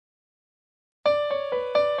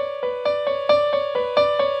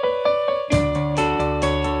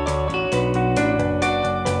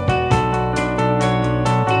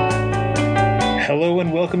Hello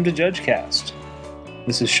and welcome to JudgeCast.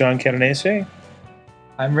 This is Sean Catanese.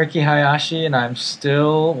 I'm Ricky Hayashi, and I'm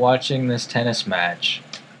still watching this tennis match.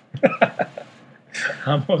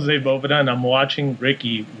 I'm Jose Boveda, and I'm watching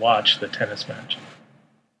Ricky watch the tennis match.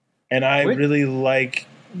 And I really like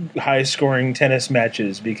high-scoring tennis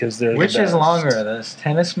matches because they're Which the best. is longer, this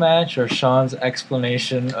tennis match or Sean's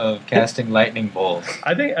explanation of casting lightning bolts?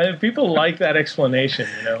 I think people like that explanation,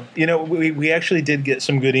 We actually did get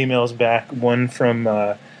some good emails back. One from,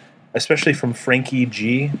 especially from Frankie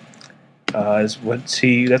G. That's what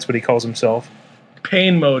he calls himself.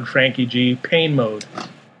 Pain mode, Frankie G. Pain mode.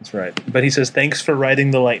 That's right. But he says, thanks for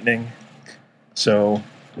riding the lightning. So,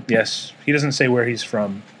 yes, he doesn't say where he's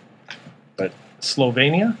from. But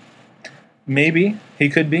Slovenia? Maybe. He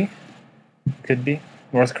could be. Could be.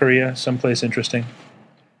 North Korea, someplace interesting.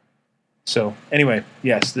 So, anyway,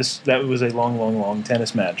 yes, that was a long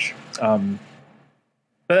tennis match. But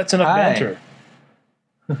that's enough banter.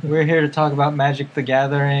 We're here to talk about Magic the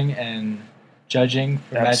Gathering and judging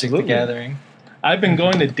for Absolutely. Magic the Gathering. I've been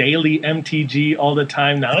going to daily MTG all the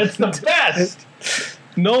time now. It's the best!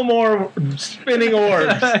 No more spinning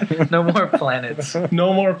orbs. No more planets.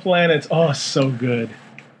 No more planets. Oh, so good.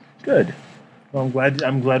 Good. Well,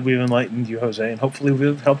 I'm glad we've enlightened you, Jose, and hopefully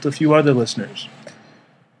we've helped a few other listeners.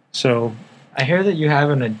 So, I hear that you have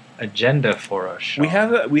an agenda for us,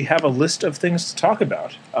 Sean. we have a list of things to talk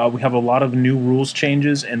about. We have a lot of new rules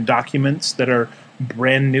changes and documents that are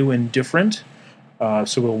brand new and different.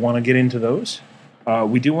 So we'll want to get into those.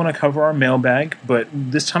 We do want to cover our mailbag, but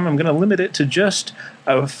this time I'm going to limit it to just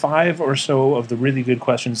 5 or so of the really good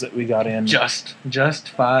questions that we got in. Just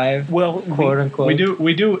 5. Well, quote unquote.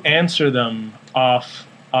 We do answer them off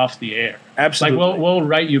the air. Absolutely. Like we'll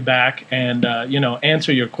write you back and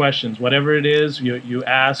answer your questions. Whatever it is you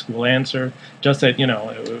ask, we'll answer. Just that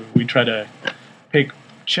we try to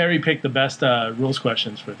cherry pick the best rules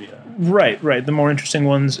questions for the right, the more interesting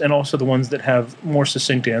ones, and also the ones that have more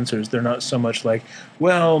succinct answers. They're not so much like,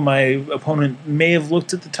 well, my opponent may have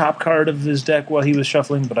looked at the top card of his deck while he was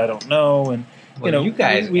shuffling, but I don't know. And you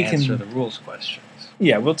guys answer the rules questions.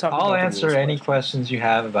 Yeah, we'll talk. I'll about answer the rules any questions you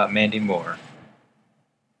have about Mandy Moore.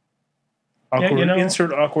 Awkward,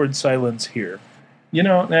 insert awkward silence here.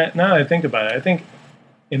 Now that I think about it, I think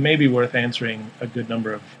it may be worth answering a good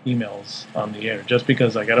number of emails on the air, just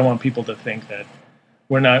because I don't want people to think that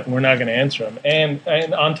we're not going to answer them. And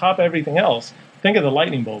on top of everything else, think of the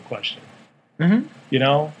lightning bolt question. Mm-hmm.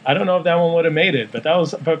 I don't know if that one would have made it, but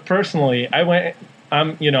personally, I'm a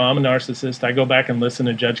narcissist. I go back and listen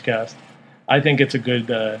to JudgeCast. I think it's a good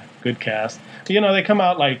cast. They come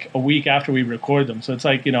out like a week after we record them, so it's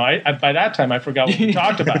like I by that time I forgot what we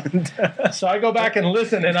talked about. So I go back and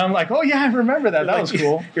listen, and I'm like, oh yeah, I remember that. That was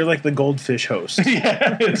cool. You're like the goldfish host.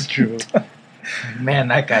 Yeah, it's true. Man,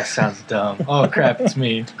 that guy sounds dumb. Oh crap, it's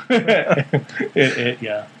me.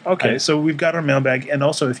 Yeah. Okay, so we've got our mailbag, and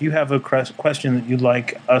also if you have a question that you'd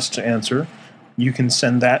like us to answer, you can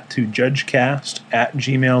send that to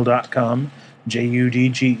judgecast@gmail.com.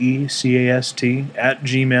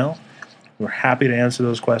 JUDGECAST@gmail. We're happy to answer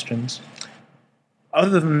those questions.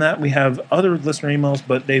 Other than that, we have other listener emails,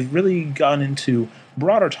 but they've really gone into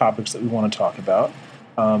broader topics that we want to talk about.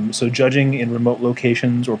 So judging in remote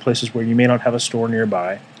locations or places where you may not have a store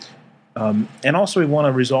nearby. And also we want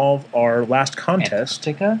to resolve our last contest.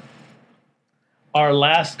 Antarctica? Our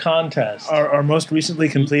last contest. Our most recently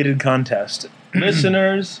completed contest.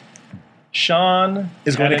 Listeners, Sean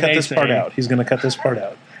is going to cut this part out. He's going to cut this part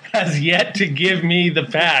out. Has yet to give me the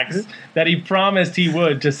packs that he promised he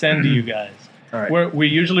would to send to you guys. All right. We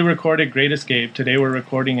usually record at Great Escape. Today we're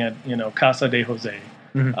recording at Casa de Jose.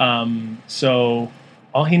 Mm-hmm. So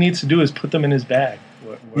all he needs to do is put them in his bag.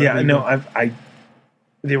 They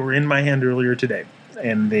were in my hand earlier today,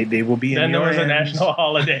 and they will be in your hands. Then there was a national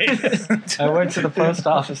holiday. I went to the post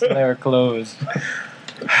office and they were closed.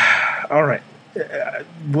 All right.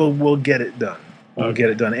 We'll get it done. We'll get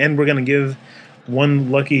it done. And we're going to give one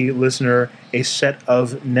lucky listener a set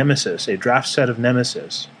of Nemesis, a draft set of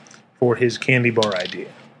Nemesis for his candy bar idea.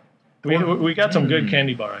 We got some good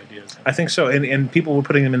candy bar ideas. I think so. And people were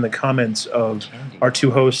putting them in the comments of our two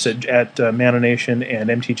hosts at Mana Nation and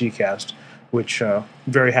MTG Cast, which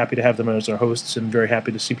very happy to have them as our hosts and very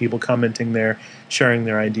happy to see people commenting there, sharing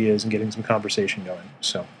their ideas, and getting some conversation going.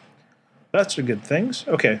 So that's the good things.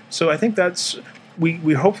 Okay, so I think that's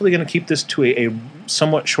we're hopefully going to keep this to a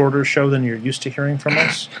somewhat shorter show than you're used to hearing from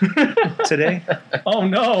us today. Oh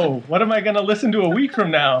no! What am I going to listen to a week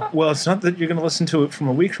from now? Well, it's not that you're going to listen to it from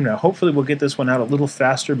a week from now. Hopefully we'll get this one out a little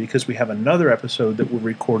faster because we have another episode that we're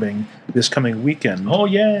recording this coming weekend. Oh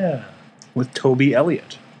yeah, with Toby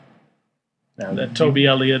Elliott. Toby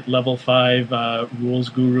Elliott, level 5 rules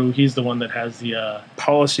guru. He's the one that has the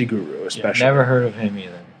policy guru, especially. Never heard of him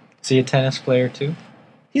either. Is he a tennis player too?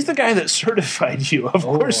 He's the guy that certified you. Of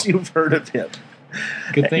course you've heard of him.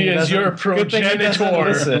 Good thing he is your progenitor.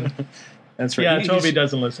 Listen. That's right. Yeah, Toby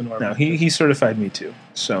doesn't listen to our No, he certified me too.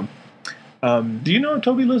 So, do you know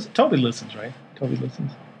Toby listens? Toby listens, right? Toby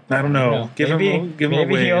listens. I don't know. Give him maybe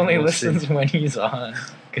away he only and we'll listens see. when he's on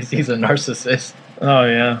because he's a narcissist. Oh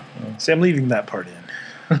yeah. See, I'm leaving that part in.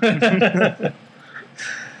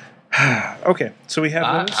 Okay, so we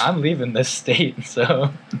have those. I'm leaving this state,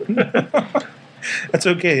 so That's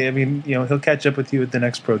okay. I mean, he'll catch up with you at the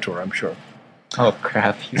next Pro Tour, I'm sure. oh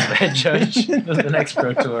crap, he's the head judge of the next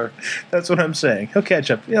Pro Tour. That's what I'm saying. He'll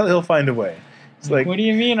catch up. He'll find a way. It's like, what do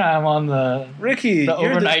you mean I'm on the Ricky, the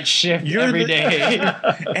overnight shift every day?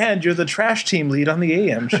 And you're the trash team lead on the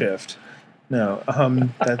AM shift. No,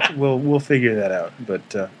 we'll figure that out.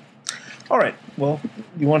 But all right. Well,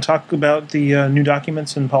 you want to talk about the new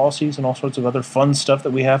documents and policies and all sorts of other fun stuff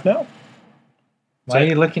that we have now? Why are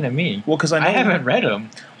you looking at me? Well, because I haven't read them.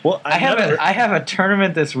 Well, I have a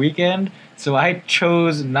tournament this weekend, so I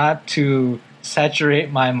chose not to saturate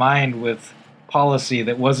my mind with policy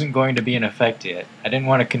that wasn't going to be in effect yet. I didn't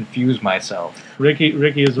want to confuse myself.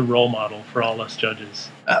 Ricky is a role model for all us judges.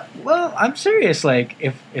 Well, I'm serious. Like,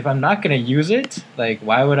 if I'm not going to use it, like,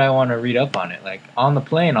 why would I want to read up on it? Like, on the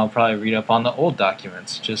plane, I'll probably read up on the old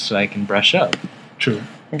documents just so I can brush up. True.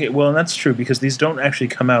 Okay, well, and that's true because these don't actually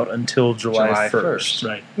come out until July 1st.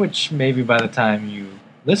 Right. Which maybe by the time you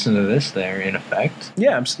listen to this, they're in effect.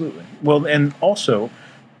 Yeah, absolutely. Well, and also,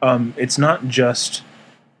 it's not just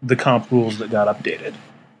the comp rules that got updated.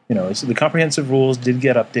 So the comprehensive rules did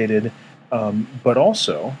get updated, but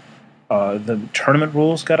also the tournament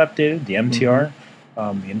rules got updated, the MTR,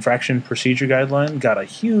 the infraction procedure guideline got a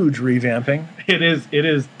huge revamping. It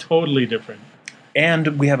is totally different.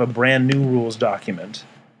 And we have a brand new rules document.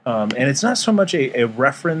 And it's not so much a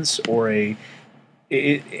reference or a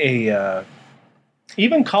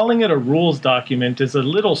even calling it a rules document is a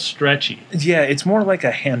little stretchy. Yeah, it's more like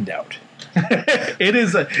a handout. It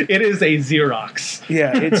is a Xerox.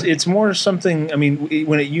 Yeah, it's more something. I mean,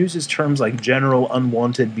 when it uses terms like general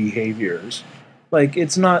unwanted behaviors, like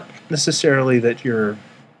it's not necessarily that you're.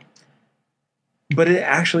 But it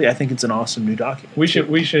actually, I think it's an awesome new document. We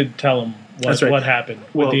should tell them what happened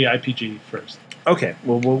with the IPG first. Okay,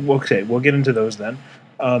 well, we'll get into those then.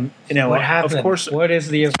 What happened? Of course, what is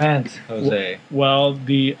the event, Jose? Well,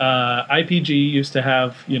 the IPG used to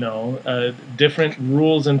have different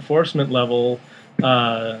rules enforcement level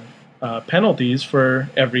penalties for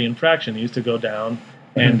every infraction. It used to go down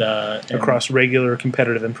and across regular,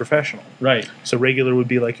 competitive, and professional. Right. So regular would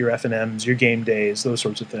be like your F&Ms, your game days, those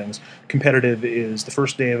sorts of things. Competitive is the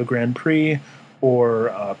first day of a Grand Prix, or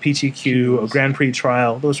PTQ, a Grand Prix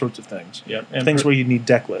trial, those sorts of things. Yep. And things where you need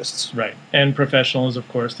deck lists. Right. And professional is, of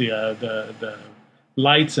course, the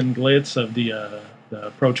lights and glitz of the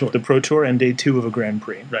Pro Tour. The Pro Tour and day 2 of a Grand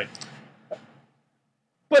Prix. Right.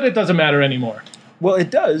 But it doesn't matter anymore. Well, it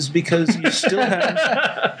does because you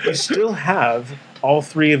still have all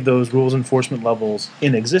 3 of those rules enforcement levels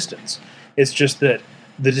in existence. It's just that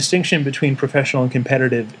the distinction between professional and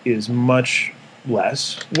competitive is much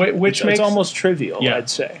less, which makes it's almost trivial, yeah. I'd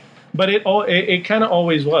say. But it kind of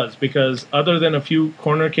always was, because other than a few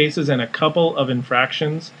corner cases and a couple of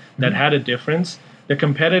infractions that had a difference, the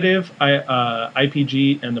competitive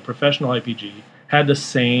IPG and the professional IPG had the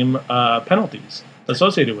same penalties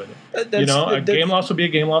associated with it. A game loss would be a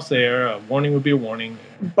game loss there, a warning would be a warning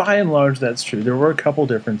there. By and large, that's true. There were a couple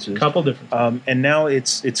differences. And now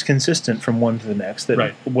it's consistent from one to the next.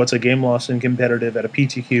 That what's a game loss in competitive at a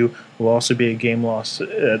PTQ will also be a game loss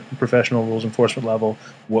at professional rules enforcement level.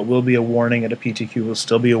 What will be a warning at a PTQ will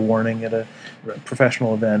still be a warning at a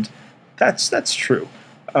professional event. That's true.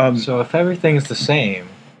 So if everything's the same,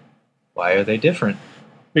 why are they different?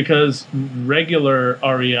 Because regular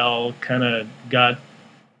REL kind of got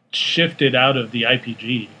shifted out of the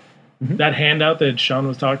IPG. Mm-hmm. That handout that Sean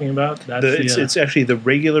was talking about, it's actually the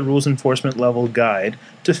regular rules enforcement level guide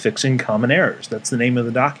to fixing common errors. That's the name of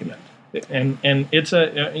the document. And it's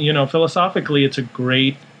philosophically, it's a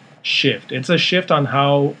great shift. It's a shift on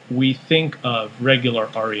how we think of regular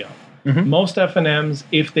REL. Mm-hmm. Most FNMs,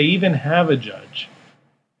 if they even have a judge,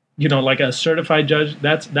 like a certified judge,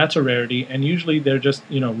 that's a rarity. And usually they're just,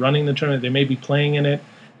 running the tournament. They may be playing in it,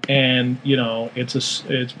 and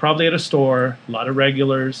it's probably at a store, a lot of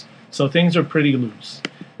regulars, so things are pretty loose.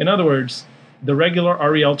 In other words, the regular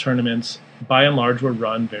REL tournaments, by and large, were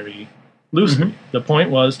run very loosely. Mm-hmm. The point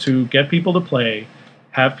was to get people to play,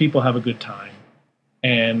 have people have a good time,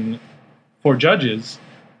 and for judges,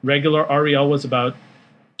 regular REL was about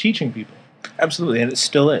teaching people. Absolutely, and it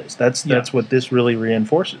still is. That's what this really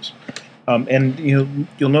reinforces. And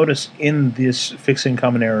you'll notice in this Fixing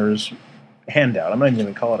Common Errors handout, I'm not even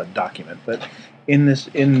going to call it a document, but in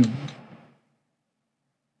the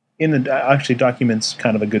actually, document's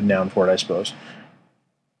kind of a good noun for it, I suppose.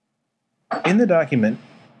 In the document,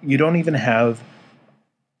 you don't even have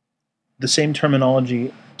the same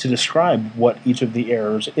terminology to describe what each of the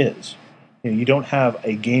errors is. You don't have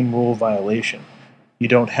a game rule violation. You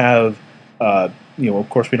don't have, of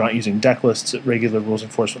course, we're not using deck lists at regular rules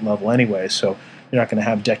enforcement level anyway, so you're not going to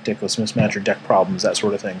have deck list mismatch or deck problems, that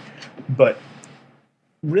sort of thing. But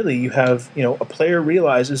really, you have, a player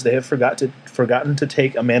realizes they have forgotten to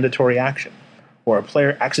take a mandatory action, or a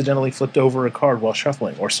player accidentally flipped over a card while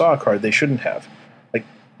shuffling, or saw a card they shouldn't have. Like,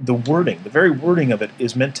 the very wording of it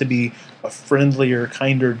is meant to be a friendlier,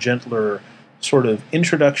 kinder, gentler sort of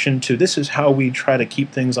introduction to this is how we try to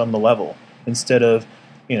keep things on the level, instead of,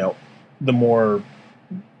 the more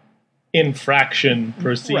infraction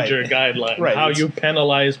procedure guideline, right. How you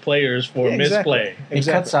penalize players for misplay. It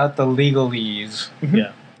cuts out the legalese. Mm-hmm.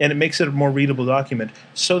 Yeah. And it makes it a more readable document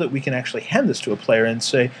so that we can actually hand this to a player and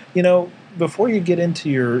say, before you get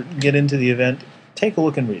into the event, take a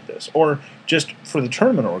look and read this. Or just for the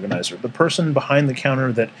tournament organizer, the person behind the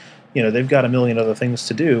counter that, they've got a million other things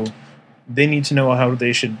to do, they need to know how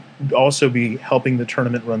they should also be helping the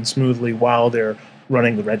tournament run smoothly while they're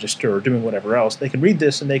running the register or doing whatever else. They can read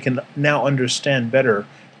this and they can now understand better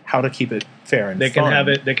how to keep it fair and they fun.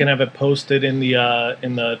 They can have it posted in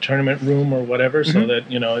the tournament room or whatever, so that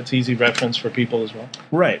it's easy reference for people as well.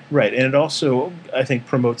 Right, and it also, I think,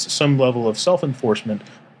 promotes some level of self-enforcement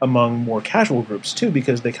among more casual groups too,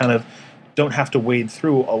 because they kind of don't have to wade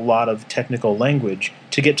through a lot of technical language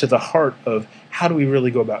to get to the heart of how do we really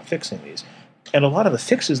go about fixing these. And a lot of the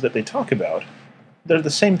fixes that they talk about, they're the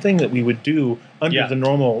same thing that we would do under the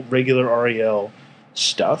normal regular REL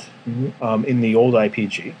stuff in the old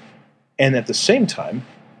IPG. And at the same time,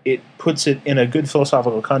 it puts it in a good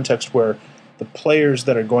philosophical context where the players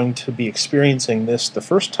that are going to be experiencing this the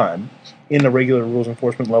first time in a regular rules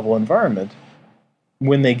enforcement level environment,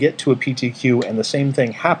 when they get to a PTQ and the same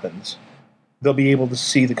thing happens, they'll be able to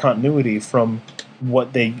see the continuity from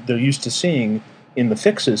what they're used to seeing in the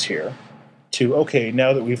fixes here to, okay,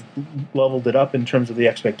 now that we've leveled it up in terms of the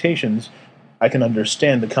expectations, I can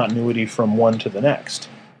understand the continuity from one to the next.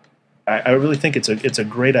 I really think it's a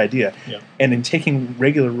great idea. Yeah. And in taking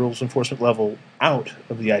regular rules enforcement level out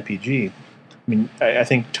of the IPG, I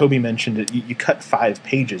think Toby mentioned it, you cut 5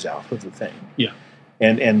 pages out of the thing. Yeah.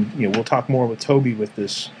 And we'll talk more with Toby with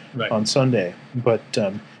this on Sunday. But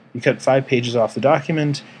you cut 5 pages off the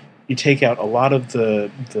document. You take out a lot of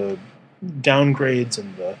the downgrades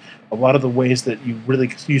and a lot of the ways that you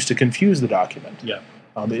really used to confuse the document. Yeah.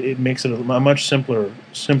 It makes it a much simpler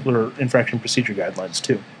infraction procedure guidelines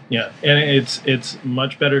too. Yeah, and it's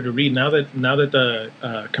much better to read now that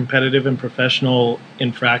the competitive and professional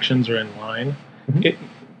infractions are in line. Mm-hmm.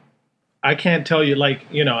 I can't tell you,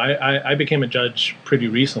 I became a judge pretty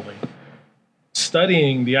recently.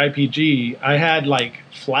 Studying the IPG, I had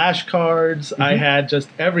flashcards. Mm-hmm. I had just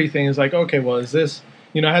everything. It's like, okay, well, is this?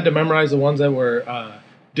 I had to memorize the ones that were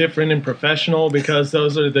different and professional because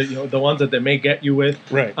those are the ones that they may get you with.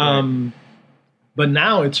 Right. But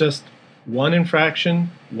now it's just one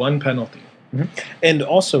infraction, one penalty. Mm-hmm. And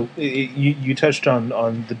also, you touched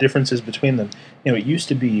on the differences between them. It used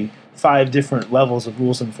to be 5 different levels of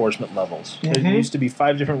rules enforcement levels. Mm-hmm. There used to be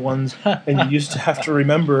 5 different ones, and you used to have to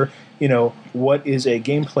remember, what is a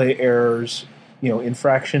gameplay errors,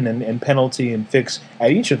 infraction and penalty and fix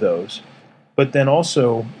at each of those. But then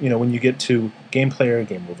also, when you get to gameplay error,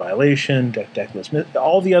 game rule violation, deck list,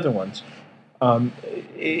 all the other ones,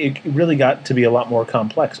 it really got to be a lot more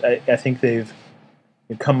complex. I think they've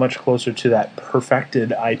come much closer to that perfected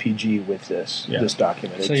IPG with this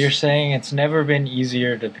document. So you're saying it's never been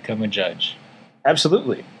easier to become a judge?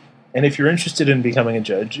 Absolutely. And if you're interested in becoming a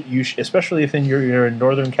judge, especially if you're in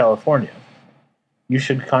Northern California, you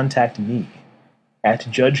should contact me at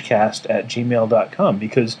judgecast@gmail.com,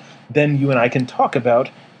 because then you and I can talk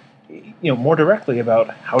about, more directly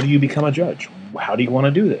about how do you become a judge? How do you want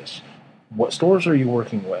to do this? What stores are you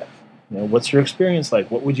working with? What's your experience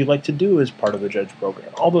like? What would you like to do as part of the judge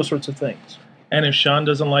program? All those sorts of things. And if Sean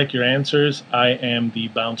doesn't like your answers, I am the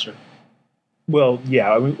bouncer. Well,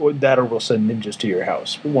 yeah, that or we'll send ninjas to your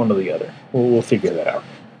house. One or the other. We'll figure that out.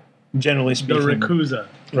 Generally speaking. The Rakuza.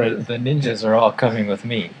 Right. The ninjas are all coming with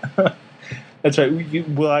me. That's right.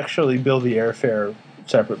 We'll actually bill the airfare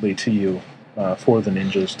separately to you for the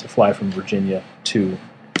ninjas to fly from Virginia to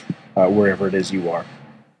wherever it is you are.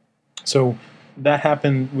 So that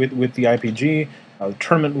happened with the IPG. The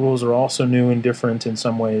tournament rules are also new and different in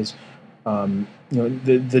some ways.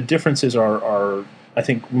 The differences are I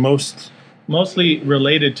think mostly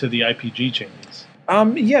related to the IPG changes.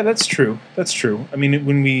 Yeah, that's true. That's true. I mean,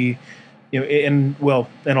 when we, and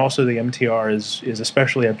also the MTR is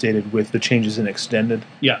especially updated with the changes in extended.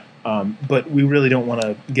 Yeah. But we really don't want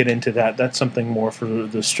to get into that. That's something more for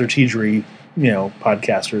the strategery,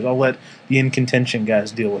 podcasters. I'll let the In Contention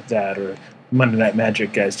guys deal with that, or Monday Night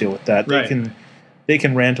Magic guys deal with that. Right. They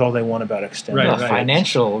can rant all they want about extended. Right, The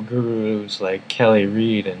financial gurus like Kelly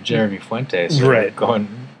Reed and Jeremy Fuentes are going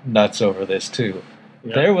nuts over this too.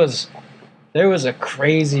 Yeah. There was a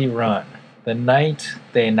crazy run. The night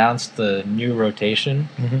they announced the new rotation,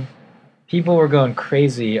 people were going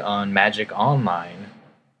crazy on Magic Online,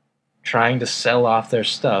 trying to sell off their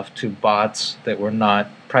stuff to bots that were not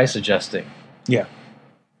price adjusting. Yeah.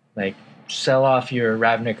 Like, sell off your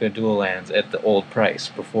Ravnica dual lands at the old price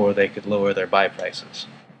before they could lower their buy prices.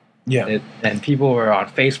 Yeah. And people were on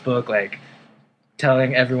Facebook, like,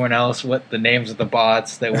 telling everyone else what the names of the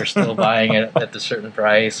bots that were still buying it at the certain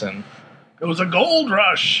price. And it was a gold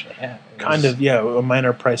rush. Yeah, a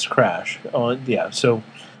minor price crash. So,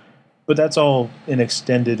 but that's all in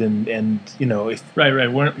extended and if Right.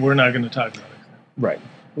 We're not going to talk about it. Right.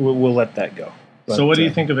 We'll let that go. But, so what do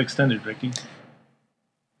you think of extended, Ricky?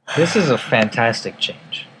 this is a fantastic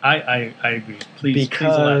change. I agree. Please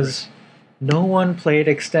Because no one played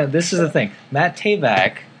extend. This is the thing. Matt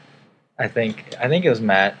Tabak, I think it was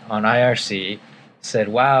Matt on IRC, said,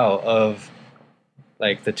 "Wow, of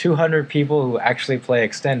like the 200 people who actually play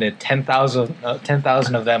extended, 10,000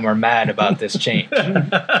 of them are mad about this change."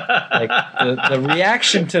 Like the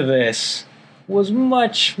reaction to this was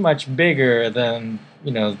much bigger than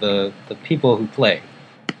the people who play.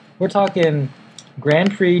 We're talking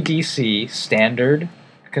Grand Prix DC standard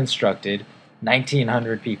constructed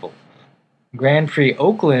 1,900 people. Grand Prix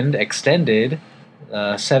Oakland extended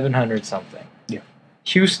 700 something. Yeah.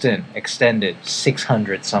 Houston extended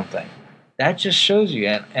 600 something. That just shows you,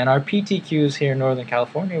 and our PTQs here in Northern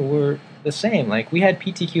California were the same. Like, we had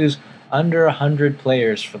PTQs under 100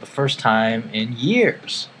 players for the first time in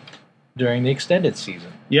years during the extended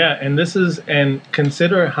season. Yeah, and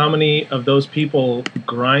consider how many of those people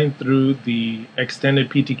grind through the extended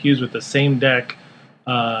PTQs with the same deck,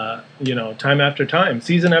 time after time,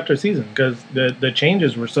 season after season, because the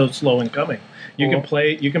changes were so slow in coming. You can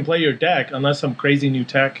play your deck unless some crazy new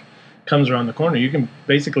tech comes around the corner. You can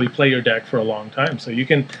basically play your deck for a long time. So you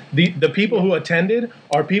can the people who attended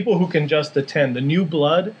are people who can just attend. The new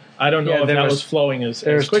blood, I don't know if that was flowing as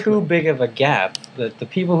quickly. Too big of a gap that the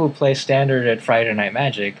people who play standard at Friday Night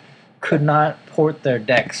Magic could not port their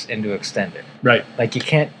decks into extended. Right. Like, you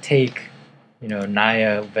can't take,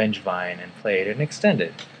 Naya Vengevine and play it in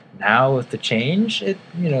extended. Now with the change, it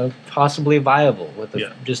possibly viable with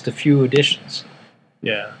just a few additions.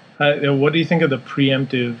 Yeah. What do you think of the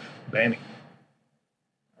preemptive banning?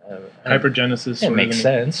 Hypergenesis. It makes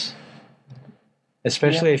sense.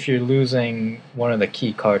 Especially if you're losing one of the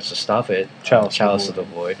key cards to stop it. Chalice of the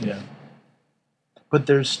Void. Yeah. But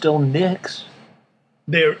there's still Nyx.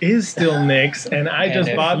 There is still Nyx, and I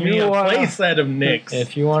just bought me a play set of Nyx.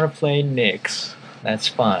 If you want to play Nyx, that's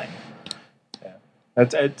fine. Yeah.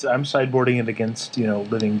 I'm sideboarding it against,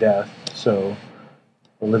 Living Death, so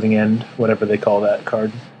or Living End, whatever they call that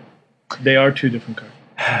card. They are two different cards.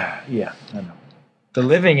 Yeah, I know. The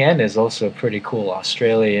Living End is also a pretty cool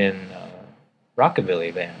Australian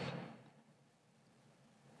rockabilly band.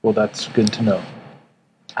 Well, that's good to know.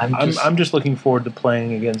 I'm just looking forward to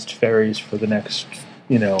playing against fairies for the next,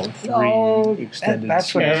 3 extended.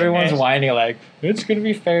 That's what everyone's whining, like, it's going to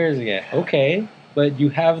be fairies again. Okay, but you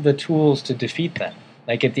have the tools to defeat them.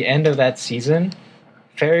 Like, at the end of that season,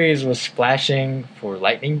 fairies was splashing for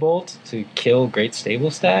Lightning Bolt to kill Great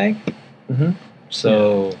Stable Stag. Mm-hmm.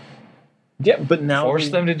 So... Yeah, but now force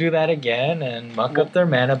them to do that again and muck up their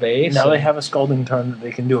mana base. Now they have a Scalding Tarn that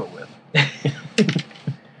they can do it with.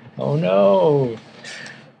 Oh no!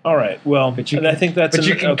 All right. Well, but you I think that's. But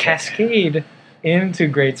you can cascade into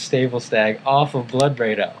Great Stable Stag off of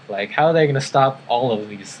Bloodbraid Elf. Like, how are they going to stop all of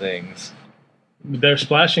these things? They're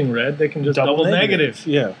splashing red. They can just double negative.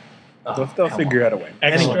 Yeah, they'll figure out a way.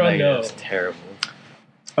 Extra no. It's terrible.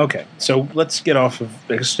 Okay, so let's get off of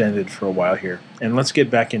extended for a while here, and let's get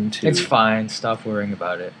back into... It's fine. Stop worrying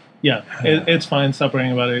about it. Yeah, it's fine. Stop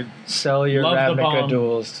worrying about it. Sell your Ravnica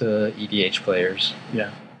duels to EDH players.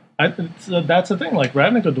 Yeah. That's the thing. Like,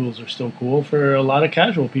 Ravnica duels are still cool for a lot of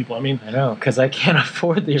casual people. I mean... I know, because I can't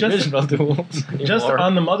afford the original duels anymore. Just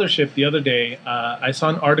on the Mothership the other day, I saw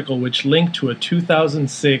an article which linked to a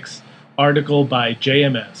 2006 article by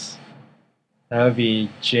JMS. That would be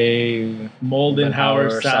J.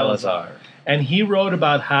 Moldenhauer Salazar. And he wrote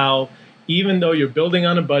about how even though you're building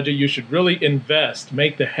on a budget, you should really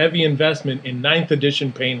make the heavy investment in 9th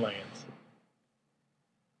edition Painlands.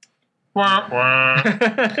 Wow.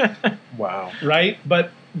 Right?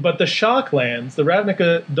 But the Shocklands,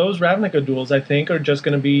 those Ravnica duels, I think, are just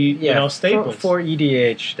going to be staples. For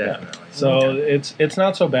EDH, definitely. Yeah. So it's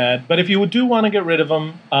not so bad. But if you do want to get rid of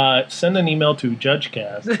them, send an email to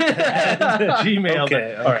judgecast@gmail.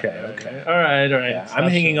 Okay. All right. Yeah, I'm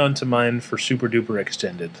hanging on to mine for Super Duper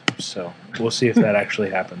Extended, so we'll see if that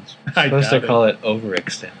actually happens. Supposed to call it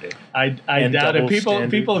overextended. I doubt it.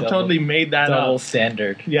 People have totally made that double up.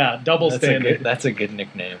 Standard. Yeah, double standard. That's a good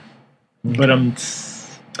nickname. But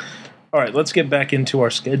all right, let's get back into our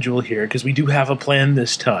schedule here because we do have a plan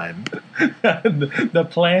this time. the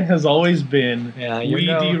plan has always been derail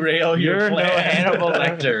your plan. You're no Hannibal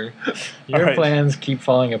Lecter. Your right. plans keep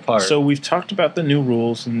falling apart. So we've talked about the new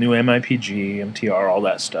rules, the new MIPG, MTR, all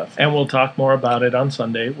that stuff. And we'll talk more about it on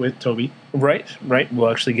Sunday with Toby. Right.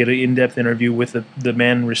 We'll actually get an in-depth interview with the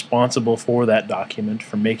man responsible for that document,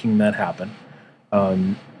 for making that happen.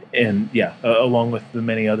 Along with the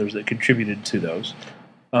many others that contributed to those.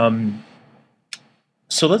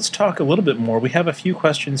 So let's talk a little bit more. We have a few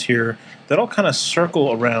questions here that all kind of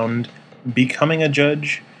circle around becoming a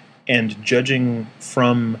judge and judging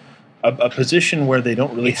from a position where they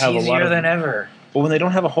don't really have a lot of... It's easier than ever. But when they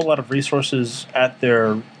don't have a whole lot of resources at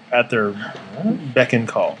their beck and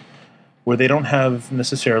call, where they don't have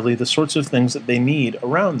necessarily the sorts of things that they need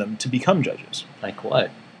around them to become judges. Like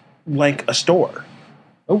what? Like a store.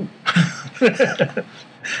 Oh.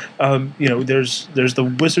 There's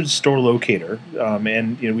the Wizard Store Locator,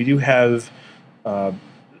 and we do have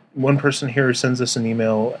one person here sends us an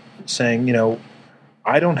email saying,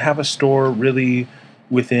 I don't have a store really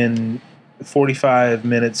within 45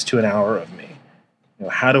 minutes to an hour of me.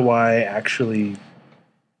 How do I actually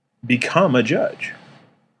become a judge?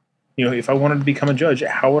 If I wanted to become a judge,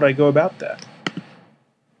 how would I go about that?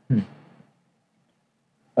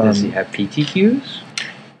 Does he have PTQs?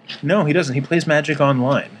 No, he doesn't. He plays Magic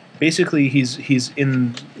Online. Basically, he's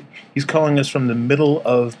calling us from the middle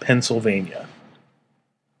of Pennsylvania.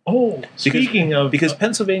 Oh, because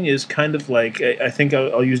Pennsylvania is kind of like, I think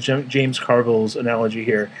I'll use James Carville's analogy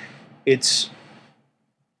here. It's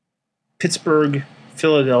Pittsburgh,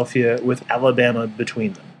 Philadelphia, with Alabama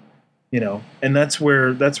between them. And that's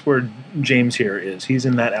where James here is. He's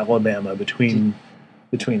in that Alabama between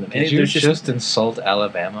them. Did you just insult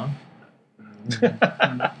Alabama?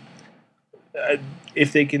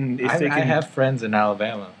 If they can, I have friends in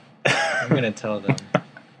Alabama. I'm going to tell them.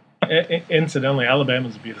 Incidentally,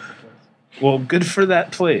 Alabama's a beautiful place. Well, good for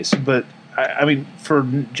that place, but I mean, for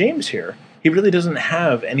James here, he really doesn't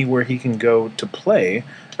have anywhere he can go to play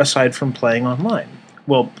aside from playing online.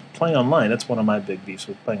 Well, playing online, that's one of my big beefs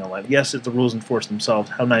with playing online. Yes, if the rules enforce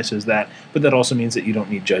themselves, how nice is that? But that also means that you don't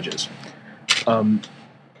need judges.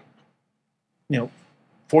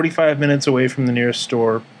 45 minutes away from the nearest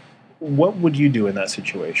store, what would you do in that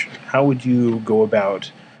situation? How would you go about,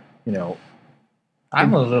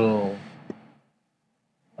 I'm a little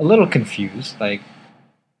confused. Like,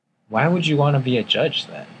 why would you want to be a judge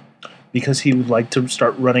then? Because he would like to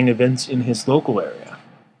start running events in his local area.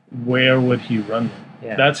 Where would he run them?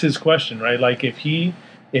 Yeah. That's his question, right? Like, if he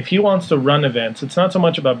wants to run events, it's not so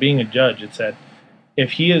much about being a judge. It's that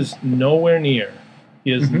if he is nowhere near,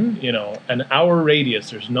 he is, an hour radius,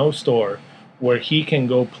 there's no store where he can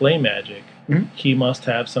go play Magic, he must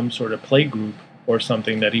have some sort of play group or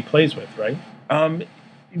something that he plays with, right?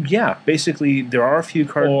 Yeah, basically, there are a few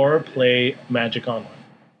cards... Or play Magic Online.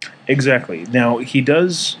 Exactly. Now, he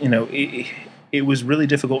does, it was really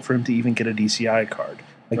difficult for him to even get a DCI card.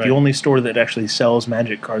 Like, right. The only store that actually sells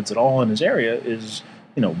Magic cards at all in his area is,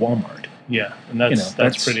 Walmart. Yeah, and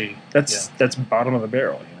that's pretty... That's bottom of the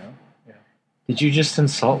barrel, Yeah. Did you just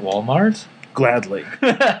insult Walmart? Gladly.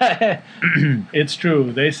 It's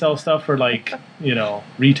true. They sell stuff for,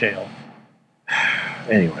 retail.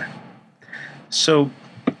 Anyway. So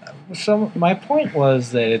my point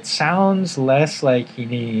was that it sounds less like he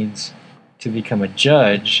needs to become a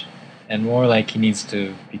judge and more like he needs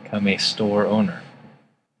to become a store owner.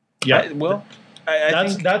 Yeah, I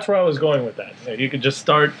think that's where I was going with that. You could just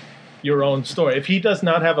start your own store. If he does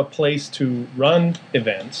not have a place to run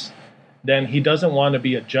events, then he doesn't want to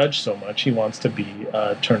be a judge so much. He wants to be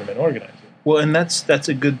a tournament organizer. Well, and that's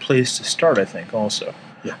a good place to start, I think, also.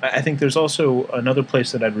 Yeah. I think there's also another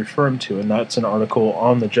place that I'd refer him to, and that's an article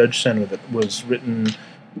on the Judge Center that was written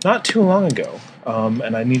not too long ago.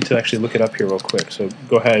 And I need to actually look it up here real quick. So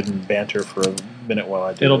go ahead and banter for a minute while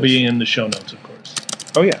I do It'll this. be in the show notes, of course.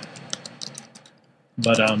 Oh, yeah.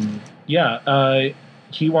 But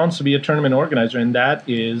he wants to be a tournament organizer, and that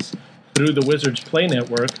is through the Wizards Play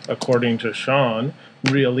Network, according to Sean,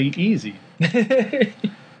 really easy.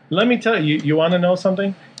 Let me tell you, you want to know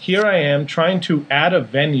something? Here I am trying to add a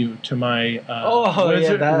venue to my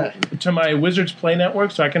to my Wizards Play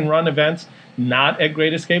Network, so I can run events not at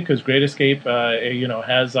Great Escape, because Great Escape,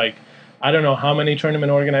 has like I don't know how many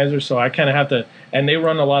tournament organizers, so I kind of have to, and they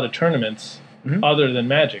run a lot of tournaments other than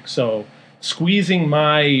Magic, so squeezing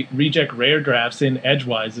my reject rare drafts in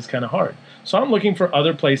edgewise is kind of hard. So I'm looking for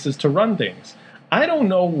other places to run things. I don't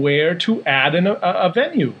know where to add a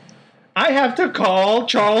venue. I have to call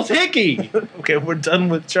Charles Hickey. Okay, we're done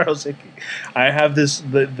with Charles Hickey. I have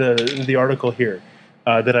the article here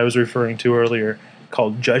that I was referring to earlier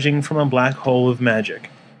called "Judging from a Black Hole of Magic."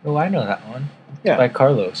 Oh, I know that one. Yeah, by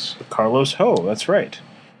Carlos. Carlos Ho. That's right.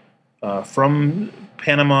 From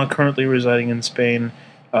Panama, currently residing in Spain,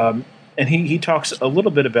 and he talks a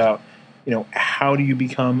little bit about how do you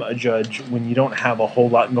become a judge when you don't have a whole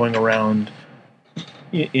lot going around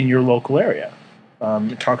in your local area.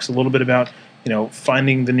 It talks a little bit about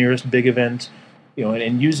finding the nearest big event,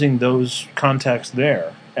 and using those contacts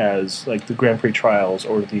there as like the Grand Prix trials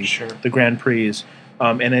or the Grand Prix.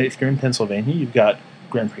 And if you're in Pennsylvania, you've got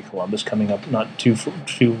Grand Prix Columbus coming up not too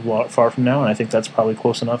far from now, and I think that's probably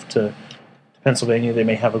close enough to Pennsylvania. They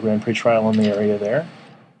may have a Grand Prix trial in the area there.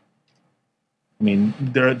 I mean,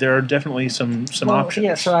 there are definitely some options.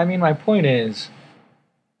 Yeah, so I mean, my point is,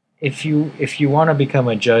 if you want to become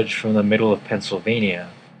a judge from the middle of Pennsylvania,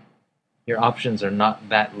 your options are not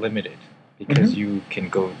that limited, because you can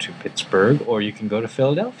go to Pittsburgh or you can go to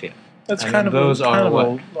Philadelphia. That's kind of those are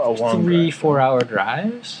what, a long 3-4 hour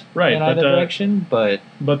drives, right? In either direction, but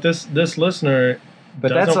this listener,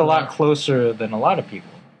 that's a lot closer than a lot of people.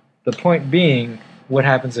 The point being, what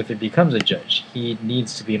happens if he becomes a judge? He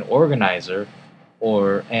needs to be an organizer,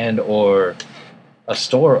 or a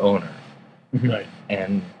store owner, right?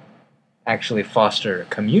 And actually foster a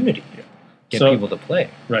community, get people to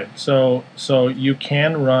play. Right. So you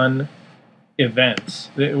can run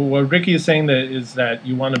events. What Ricky is saying is that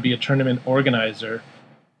you want to be a tournament organizer,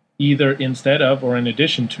 either instead of or in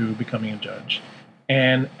addition to becoming a judge.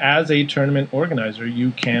 And as a tournament organizer,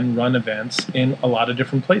 you can run events in a lot of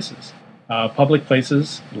different places. Public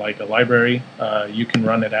places like a library, you can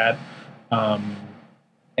run it at.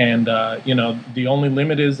 The only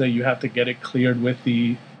limit is that you have to get it cleared with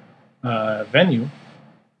the venue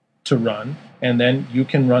to run, and then you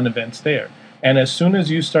can run events there. And as soon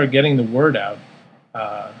as you start getting the word out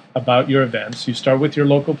about your events, you start with your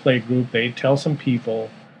local play group. They tell some people,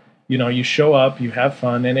 you show up, you have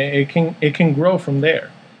fun, and it can grow from there.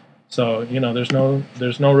 So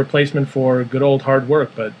there's no replacement for good old hard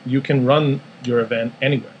work, but you can run your event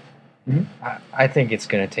anywhere. I think it's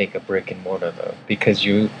going to take a brick and mortar though, because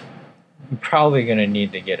you're probably going to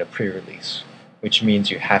need to get a pre-release, which means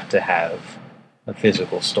you have to have a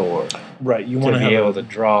physical store, right? You want to be able to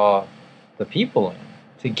draw the people in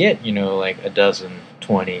to get like a dozen,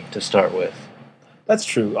 20 to start with. That's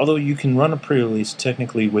true. Although you can run a pre-release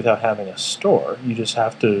technically without having a store, you just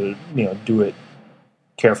have to do it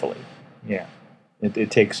carefully. Yeah, it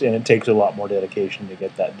takes a lot more dedication to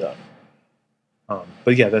get that done.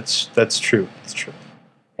 But yeah, that's true. That's true.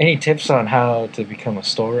 Any tips on how to become a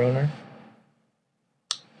store owner?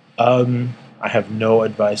 I have no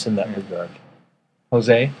advice in that regard.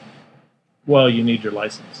 Jose? Well, you need your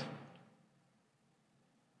license.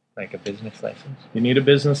 Like a business license? You need a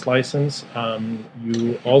business license.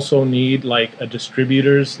 You also need like a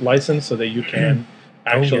distributor's license so that you can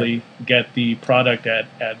actually get the product at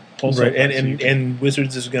wholesale. Right, and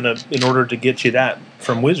Wizards is gonna, in order to get you that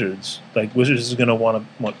from Wizards, like Wizards is gonna want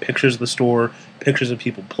pictures of the store, pictures of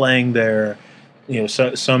people playing there,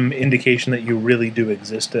 some indication that you really do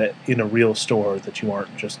exist in a real store, that you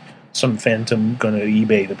aren't just some phantom gonna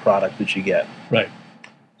eBay the product that you get. Right.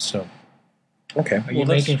 So, okay. Are you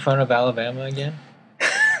making fun of Alabama again?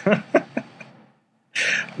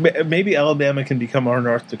 Maybe Alabama can become our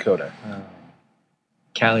North Dakota.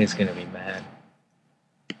 Callie's going to be mad.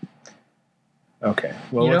 Okay.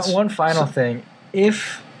 Well, one final thing.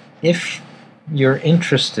 If you're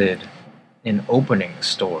interested in opening a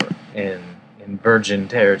store in virgin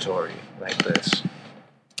territory like this,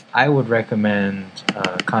 I would recommend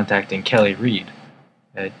contacting Kelly Reed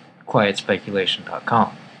at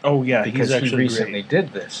quietspeculation.com. Oh, yeah. Because he recently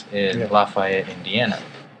did this in Lafayette, Indiana.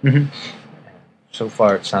 Mm-hmm. And so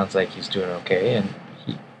far, it sounds like he's doing okay, and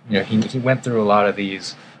he went through a lot of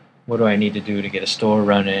these, what do I need to do to get a store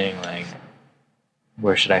running, like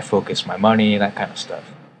where should I focus my money, that kind of stuff.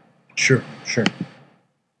 Sure.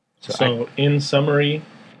 So in summary,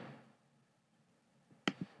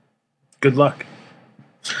 Good luck.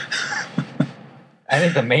 I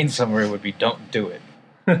think the main summary would be don't do it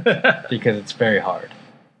because it's very hard.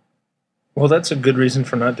 Well, that's a good reason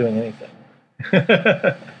for not doing anything.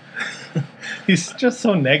 He's just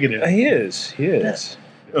so negative. He is.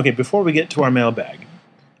 Okay, before we get to our mailbag,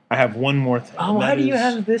 I have one more thing. Oh, why do you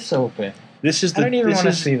have this open? This is the. I don't even this want to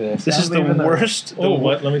is, see this. This is the worst. Oh,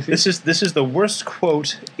 what? Let me see. This is the worst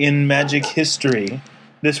quote in Magic history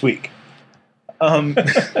this week.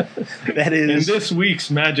 That is in this week's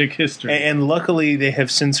Magic history. And luckily they have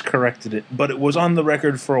since corrected it, but it was on the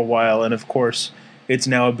record for a while, and of course it's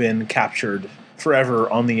now been captured forever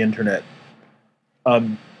on the internet.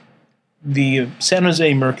 The San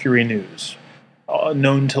Jose Mercury News,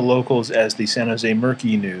 known to locals as the San Jose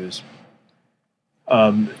Murky News,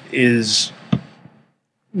 is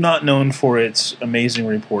not known for its amazing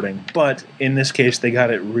reporting, but in this case they got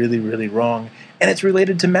it really, really wrong, and it's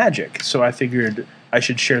related to Magic, so I figured I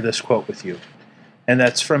should share this quote with you. And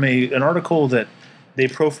that's from an article that they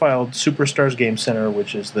profiled Superstars Game Center,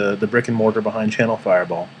 which is the brick and mortar behind Channel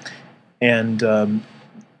Fireball. And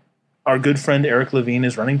our good friend Eric Levine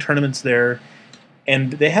is running tournaments there,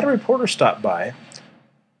 and they had a reporter stop by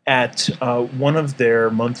at one of their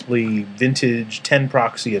monthly vintage 10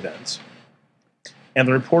 proxy events. And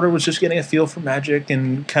the reporter was just getting a feel for Magic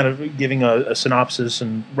and kind of giving a synopsis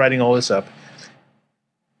and writing all this up.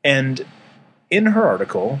 And in her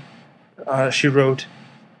article, she wrote,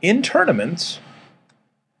 "In tournaments,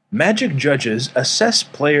 Magic judges assess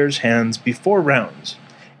players' hands before rounds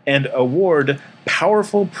and award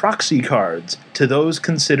powerful proxy cards to those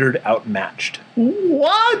considered outmatched."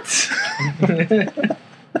 What?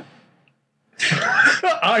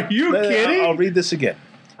 Are you kidding? I'll read this again.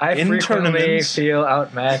 I frequently feel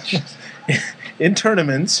outmatched. In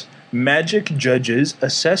tournaments, Magic judges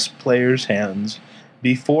assess players' hands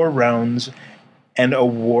before rounds and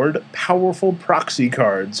award powerful proxy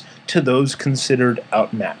cards to those considered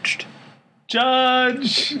outmatched.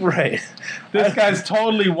 Judge! Right. This guy's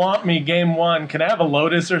totally want me game one. Can I have a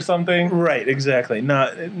Lotus or something? Right, exactly.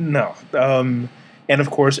 No. And of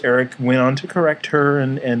course, Eric went on to correct her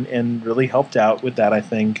and really helped out with that, I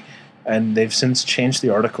think. And they've since changed the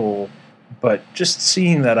article. But just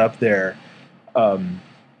seeing that up there,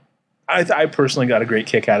 I personally got a great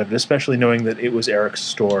kick out of it, especially knowing that it was Eric's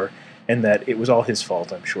store and that it was all his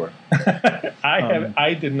fault, I'm sure.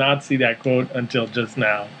 I did not see that quote until just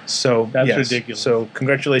now. So that's ridiculous. So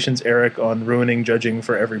congratulations, Eric, on ruining judging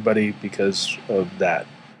for everybody because of that.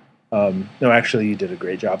 No, actually, you did a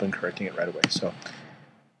great job in correcting it right away. So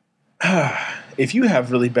if you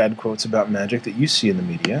have really bad quotes about Magic that you see in the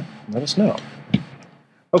media, let us know.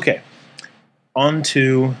 Okay, on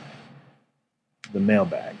to the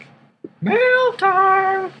mailbag. Mail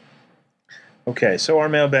time! Okay, so our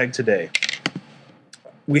mailbag today.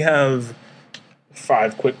 We have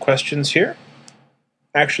 5 quick questions here.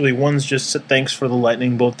 Actually, one's just thanks for the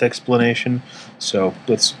lightning bolt explanation. So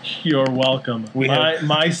let's. You're welcome.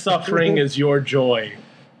 My suffering is your joy.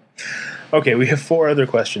 Okay, we have 4 other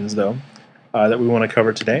questions though that we want to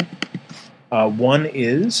cover today. One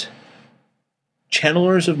is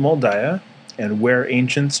Channelers of Moldiah and Where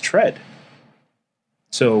Ancients Tread.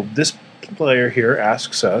 So this player here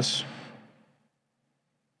asks us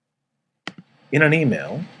in an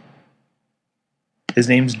email. His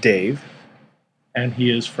name's Dave. And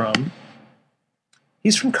he is from?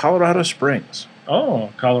 He's from Colorado Springs.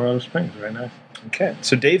 Oh, Colorado Springs. Very nice. Okay,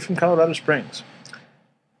 so Dave from Colorado Springs.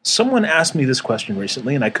 Someone asked me this question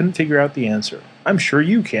recently, and I couldn't figure out the answer. I'm sure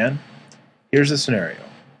you can. Here's the scenario.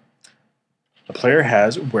 A player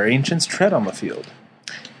has Where Ancients Tread on the field.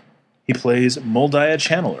 He plays Moldiah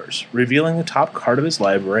Channelers, revealing the top card of his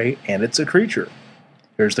library, and it's a creature.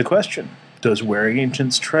 Here's the question. Does Where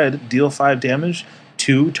Ancients Tread deal 5 damage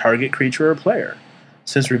to target creature or player?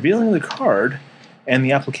 Since revealing the card and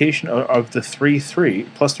the application of the 3/3,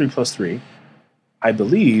 +3/+3, I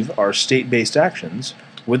believe are state-based actions,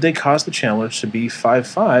 would they cause the Channelers to be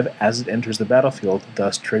 5/5 as it enters the battlefield,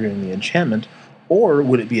 thus triggering the enchantment, or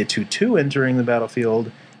would it be a 2/2 entering the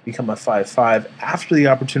battlefield, become a 5/5 after the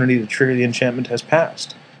opportunity to trigger the enchantment has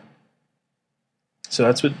passed? So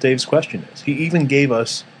that's what Dave's question is. He even gave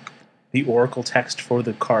us the Oracle text for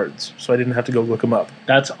the cards, so I didn't have to go look them up.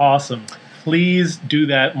 That's awesome. Please do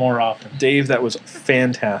that more often. Dave, that was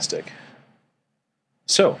fantastic.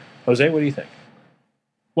 So, Jose, what do you think?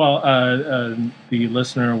 Well, the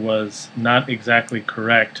listener was not exactly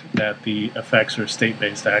correct that the effects are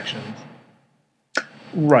state-based actions.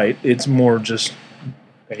 Right. It's more just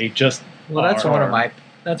they just. Well, that's one of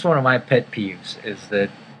my pet peeves is that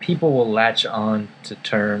people will latch on to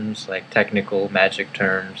terms like technical Magic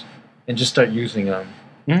terms and just start using them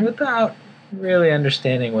without really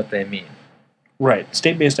understanding what they mean. Right.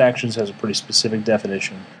 State-based actions has a pretty specific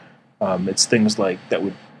definition. It's things like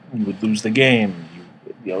you would lose the game.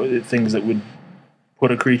 Things that would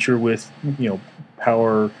put a creature with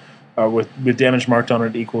power with damage marked on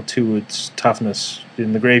it equal to its toughness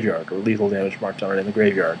in the graveyard, or lethal damage marked on it in the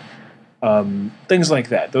graveyard. Things like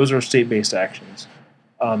that. Those are state-based actions.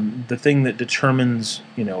 The thing that determines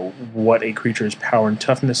what a creature's power and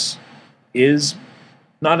toughness is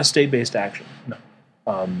not a state-based action. No.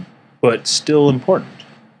 But still important.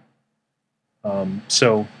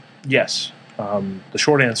 So, yes. The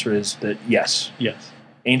short answer is that yes. Yes.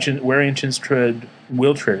 Where Ancients Tread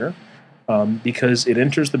will trigger because it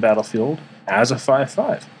enters the battlefield as a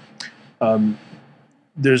 5/5.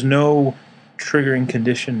 There's no triggering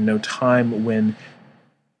condition, no time when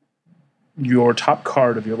your top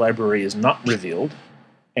card of your library is not revealed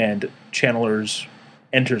and Channelers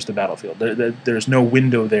enters the battlefield. There's no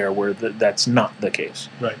window there where that's not the case.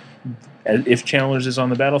 Right. If Channelers is on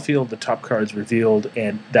the battlefield, the top card's revealed,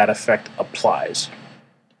 and that effect applies.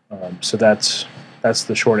 So that's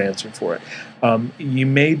the short answer for it. You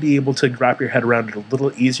may be able to wrap your head around it a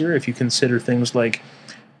little easier if you consider things like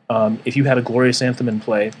if you had a Glorious Anthem in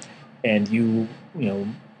play and you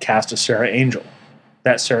cast a Serra Angel.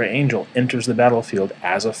 That Serra Angel enters the battlefield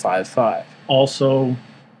as a 5/5. Also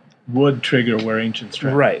would trigger Where Ancients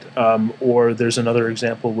Tread. Right. Or there's another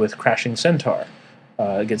example with Crashing Centaur.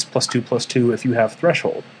 It gets +2/+2 if you have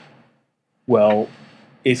Threshold. Well,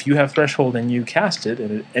 if you have Threshold and you cast it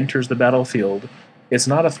and it enters the battlefield, it's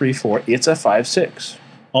not a 3/4, it's a 5/6.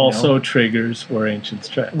 Also triggers Where Ancients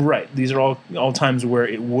Tread. Right. These are all times where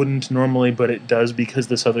it wouldn't normally, but it does because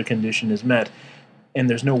this other condition is met. And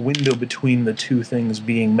there's no window between the two things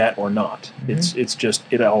being met or not. Mm-hmm.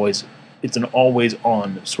 It's an always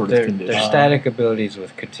on sort of condition. They're static abilities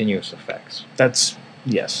with continuous effects. That's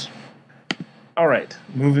yes. All right,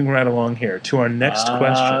 moving right along here to our next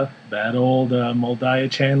question. That old Moldiah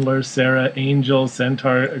Chandler, Serra Angel,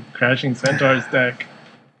 Centaur, Crashing Centaurs deck.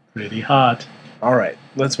 Pretty hot. All right,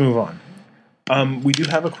 let's move on. We do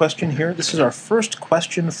have a question here. This is our first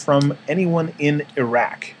question from anyone in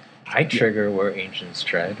Iraq. I trigger Where Ancients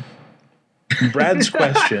Tread. Brad's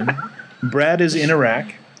question. Brad is in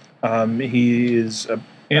Iraq. He is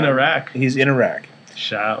in Iraq. He's in Iraq.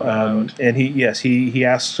 Shout out. And he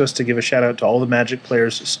asks us to give a shout out to all the Magic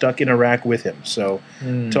players stuck in Iraq with him. So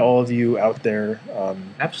to all of you out there,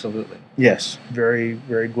 absolutely. Yes, very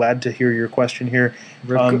very glad to hear your question here.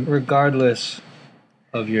 Regardless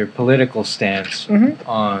of your political stance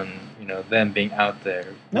on them being out there,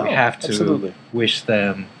 we have to absolutely wish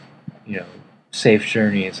them safe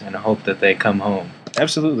journeys and hope that they come home.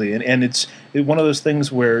 Absolutely, and it's one of those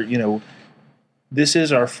things where this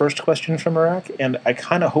is our first question from Iraq, and I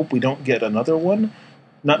kind of hope we don't get another one.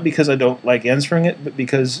 Not because I don't like answering it, but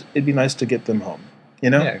because it'd be nice to get them home.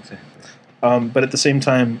 Yeah, exactly. But at the same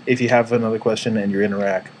time, if you have another question and you're in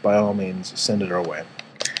Iraq, by all means, send it our way.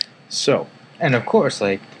 So, and of course,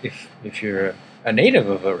 like if you're a native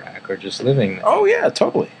of Iraq or just living there. Oh yeah,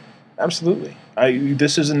 totally, absolutely.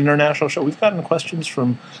 This is an international show. We've gotten questions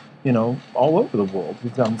from all over the world.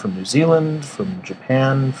 We've gotten from New Zealand, from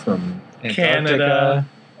Japan, from Canada.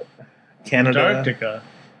 Antarctica.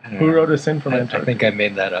 Who wrote us in from Antarctica? I think I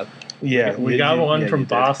made that up. Yeah, we got one from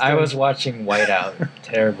Boston. I was watching Whiteout,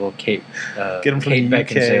 terrible Kate Get him from Kate the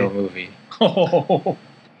Beckinsale UK. movie. Oh.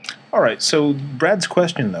 All right, so Brad's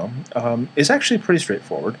question, though, is actually pretty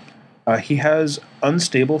straightforward. He has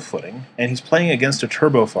unstable footing, and he's playing against a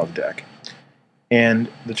Turbofog deck. And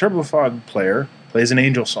the Turbofog player plays an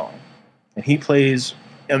Angel Song, and he plays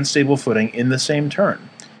unstable footing in the same turn.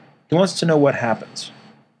 He wants to know what happens.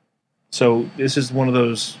 So this is one of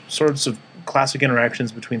those sorts of classic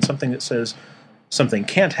interactions between something that says something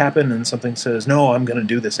can't happen and something says, no, I'm going to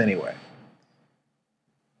do this anyway.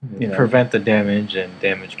 Prevent the damage, and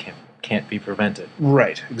damage can't be prevented.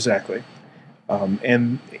 Right, exactly.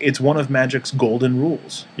 And it's one of Magic's golden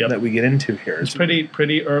rules that we get into here. It's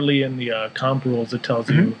pretty early in the comp rules. It tells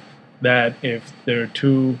you that if there are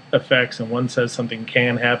two effects and one says something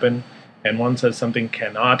can happen and one says something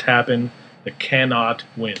cannot happen, the cannot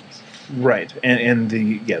wins. Right, and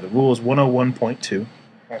the rule is 101.2.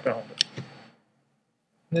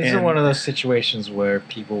 This is one of those situations where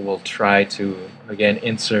people will try to, again,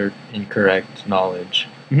 insert incorrect knowledge.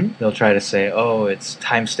 Mm-hmm. They'll try to say, oh, it's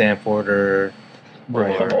timestamp order.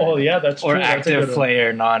 Right. Oh, yeah, that's true. Or active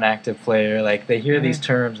player, non-active player. Like, they hear these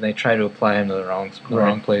terms and they try to apply them to the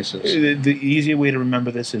wrong places. The easy way to remember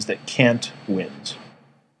this is that can't wins.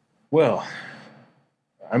 Well,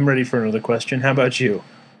 I'm ready for another question. How about you?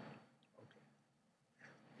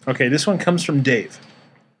 Okay, this one comes from Dave.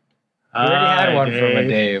 We already had one from a Dave.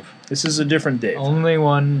 Dave. This is a different Dave. Only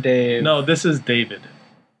one Dave. No, this is David.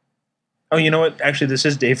 Oh, you know what? Actually, this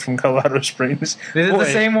is Dave from Colorado Springs. Is it the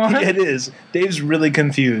same one? It is. Dave's really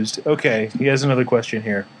confused. Okay, he has another question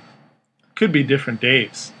here. Could be different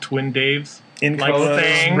Daves. Twin Daves. In Like Colorado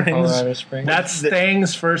Stang. Springs, Colorado Springs. That's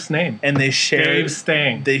Stang's first name. and they share Dave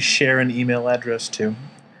Stang. They share an email address too.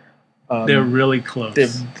 They're really close.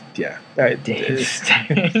 Yeah. Dave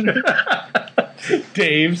Stang.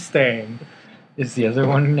 Dave Stang. Is the other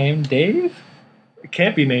one named Dave? It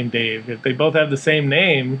can't be named Dave. If they both have the same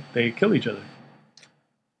name, they kill each other.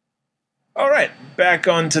 All right, back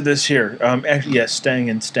on to this here. Actually, yes, Stang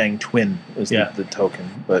and Stang Twin was Yeah. the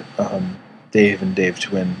token, but Dave and Dave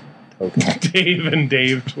Twin token. Dave and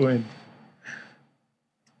Dave Twin.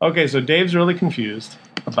 Okay, so Dave's really confused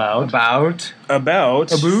about About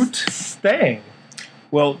Stang.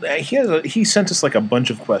 Well, he sent us like a bunch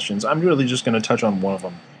of questions. I'm really just going to touch on one of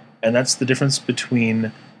them, and that's the difference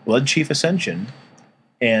between Blood Chief Ascension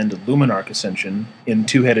and Luminarch Ascension in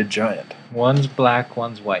Two-Headed Giant. One's black,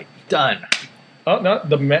 one's white. Done. Oh no,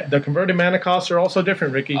 the converted mana costs are also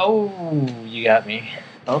different, Ricky. Oh, you got me.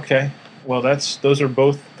 Okay, well those are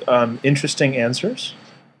both interesting answers,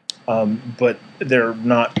 but they're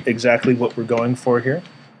not exactly what we're going for here.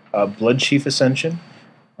 Blood Chief Ascension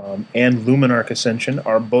and Luminarch Ascension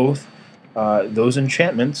are both those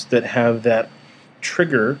enchantments that have that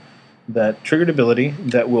triggered ability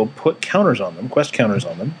that will put counters on them, quest counters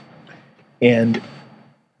on them, and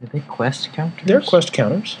Are they quest counters? they're quest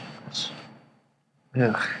counters.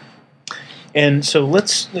 Ugh. And so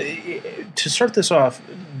to start this off,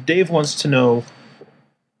 Dave wants to know,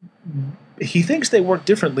 he thinks they work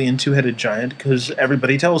differently in Two-Headed Giant because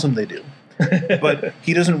everybody tells him they do, but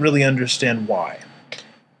he doesn't really understand why.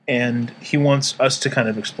 And he wants us to kind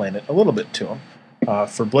of explain it a little bit to him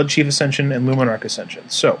for Blood Chief Ascension and Luminarch Ascension.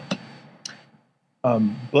 So,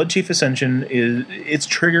 Blood Chief Ascension its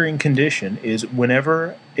triggering condition is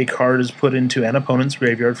whenever a card is put into an opponent's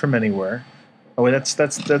graveyard from anywhere. Oh, wait, that's the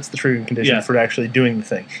triggering condition Yeah. for actually doing the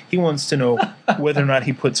thing. He wants to know whether or not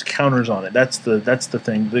he puts counters on it. That's the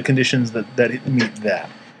thing. The conditions that meet that.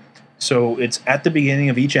 So it's at the beginning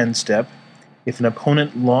of each end step. If an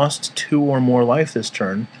opponent lost 2 or more life this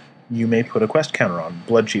turn, you may put a quest counter on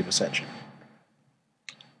Blood Chief Ascension.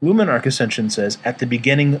 Luminarch Ascension says at the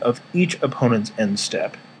beginning of each opponent's end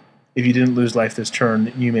step, if you didn't lose life this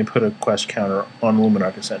turn, you may put a quest counter on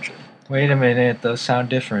Luminarch Ascension. Wait a minute, those sound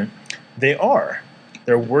different. They are.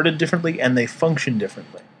 They're worded differently and they function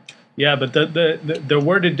differently. Yeah, but they're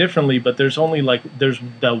worded differently. But there's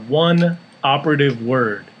the one operative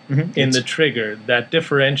word in the trigger that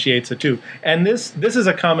differentiates the two. And this is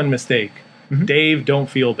a common mistake. Dave, don't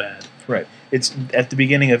feel bad. Right. It's at the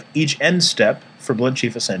beginning of each end step for Blood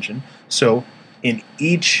Chief Ascension. So in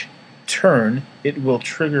each turn, it will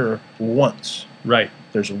trigger once. Right.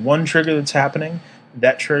 There's one trigger that's happening.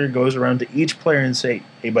 That trigger goes around to each player and say,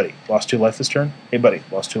 "Hey, buddy, lost 2 life this turn? Hey, buddy,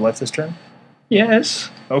 lost 2 life this turn? Yes.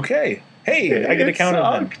 Okay. Hey, I get a It counter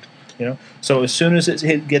then." sucked. You know. So as soon as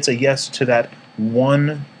it gets a yes to that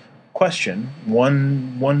one question,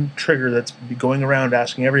 one trigger that's going around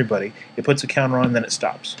asking everybody, it puts a counter on, and then it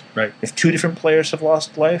stops. Right. If 2 different players have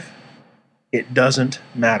lost life, it doesn't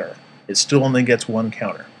matter. It still only gets 1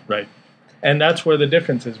 counter. Right. And that's where the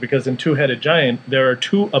difference is, because in Two-Headed Giant, there are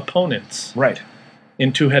 2 opponents Right.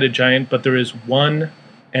 in Two-Headed Giant, but there is one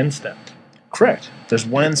end step. Correct. There's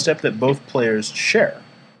one end step that both players share.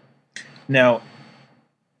 Now,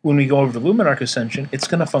 when we go over to Luminarch Ascension, it's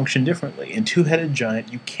going to function differently. In Two-Headed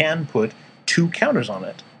Giant, you can put 2 counters on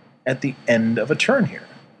it at the end of a turn here.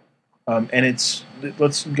 And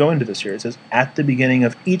let's go into this here. It says, at the beginning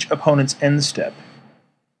of each opponent's end step,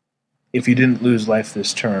 if you didn't lose life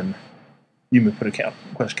this turn, you may put a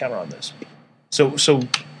quest counter on this. So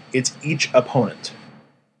it's each opponent.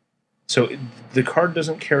 So the card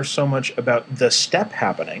doesn't care so much about the step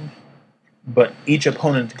happening, but each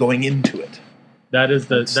opponent going into it.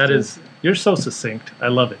 You're so succinct. I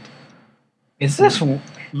love it. Is this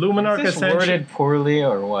Luminarch Ascension. worded poorly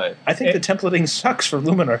or what? I think the templating sucks for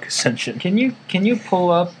Luminarch Ascension. Can you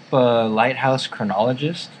pull up Lighthouse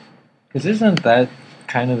Chronologist? Because isn't that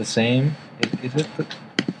kind of the same? Is it the...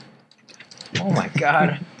 Oh my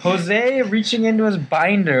god. Jose reaching into his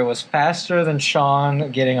binder was faster than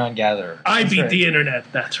Sean getting on Gatherer. I That's beat right. the internet.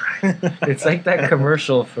 That's right. It's like that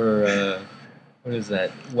commercial for, what is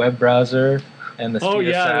that, web browser and the speed Oh of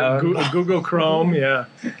yeah, sound. Google Chrome. Yeah.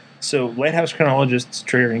 So Lighthouse Chronologist's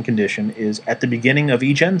triggering condition is at the beginning of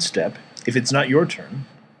each end step, if it's not your turn,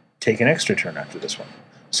 take an extra turn after this one.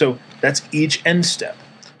 So that's each end step.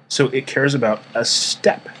 So it cares about a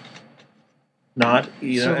step. not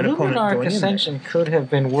So an opponent Luminarch going in there. Ascension could have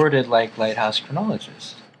been worded like Lighthouse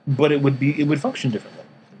Chronologist. But it would function differently.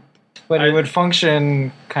 But it would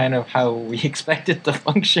function kind of how we expect it to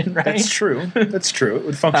function, right? That's true. That's true. It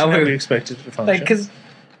would function how we expect it to function. Because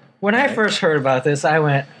when I first heard about this, I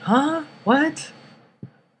went, huh? What?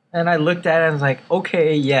 And I looked at it and was like,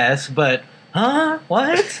 okay, yes, but, huh?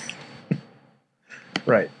 What?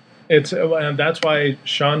 Right. And that's why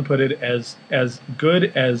Sean put it as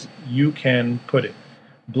good as you can put it.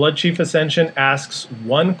 Blood Chief Ascension asks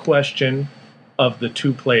one question of the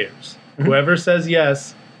two players. Mm-hmm. Whoever says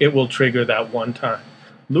yes, it will trigger that one time.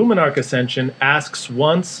 Luminarch Ascension asks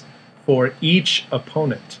once for each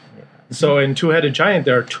opponent. Yeah. So in Two-Headed Giant,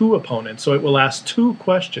 there are two opponents, so it will ask two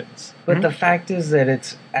questions. But the fact is that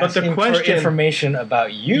it's asking for information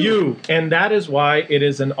about you. And that is why it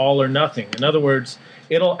is an all or nothing. In other words,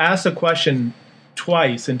 it'll ask a question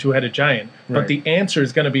twice in Two-Headed Giant, but the answer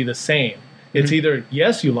is going to be the same. It's either,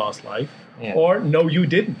 yes, you lost life, or no, you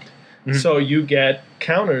didn't. Mm-hmm. So you get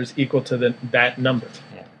counters equal to that number.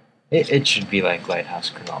 It should be like Lighthouse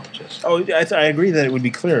Chronologist. Oh, I agree that it would be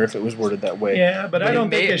clearer if it was worded that way. Yeah, but I don't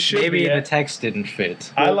think it should maybe be. Maybe the text didn't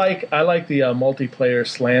fit. I like the multiplayer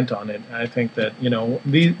slant on it. I think that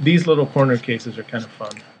these little corner cases are kind of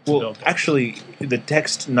fun. Well, actually, the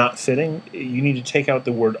text not fitting, you need to take out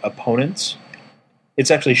the word opponents. It's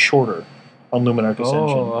actually shorter on Luminarch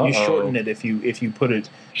Ascension. You shorten it if you put it.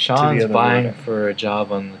 Sean's to the vying word. for a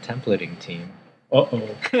job on the templating team.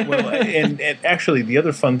 Uh-oh. Well, and actually, the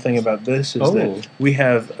other fun thing about this is that we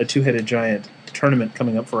have a Two-Headed Giant tournament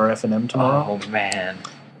coming up for our F&M tomorrow. Oh, man.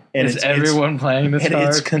 And is everyone playing this card? And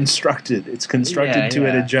it's constructed. It's constructed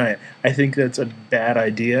Two-Headed Giant. I think that's a bad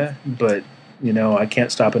idea, but, I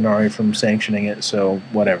can't stop Inari from sanctioning it, so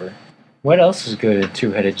whatever. What else is good in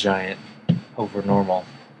Two-Headed Giant over normal?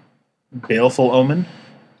 Baleful Omen.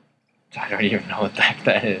 I don't even know what the heck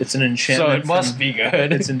that is. It's an enchantment. So it must be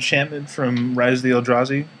good. It's enchantment from Rise of the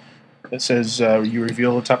Eldrazi. It says you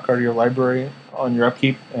reveal the top card of your library on your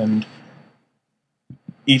upkeep, and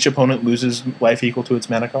each opponent loses life equal to its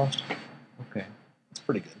mana cost. Okay. It's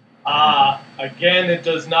pretty good. Again, it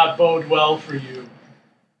does not bode well for you.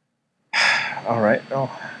 All right.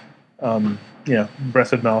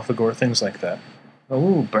 Breath of Malphegor, things like that.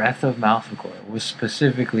 Oh, Breath of Malphegor was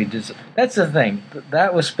specifically designed. That's the thing.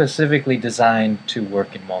 That was specifically designed to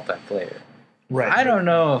work in multiplayer. Right. I don't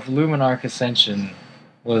know if Luminarch Ascension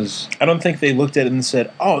was. I don't think they looked at it and said,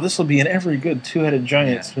 "Oh, this will be in every good Two-Headed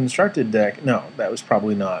Giant constructed deck." No, that was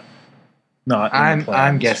probably not.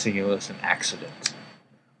 I'm guessing it was an accident.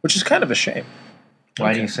 Which is kind of a shame.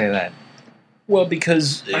 Why do you say that? Well,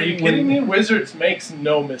 because are you kidding me? Wizards makes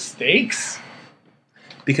no mistakes.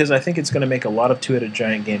 Because I think it's going to make a lot of Two-Headed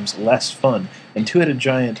Giant games less fun. And Two-Headed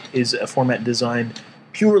Giant is a format designed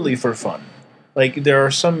purely for fun. Like there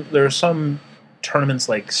are some tournaments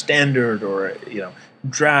like Standard or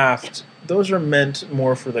Draft. Those are meant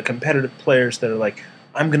more for the competitive players that are like,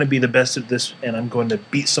 I'm going to be the best at this and I'm going to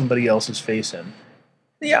beat somebody else's face in.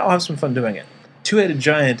 Yeah, I'll have some fun doing it. Two-Headed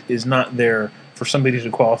Giant is not there for somebody to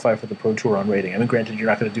qualify for the Pro Tour on rating. I mean, granted, you're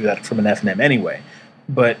not going to do that from an F&M anyway.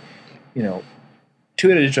 But,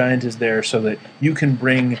 Two-Headed Giant is there so that you can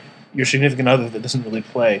bring your significant other that doesn't really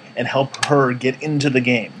play and help her get into the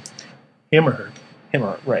game. Him or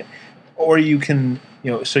her, right. Or you can,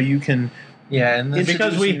 so you can... Yeah, and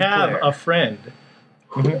because we have a friend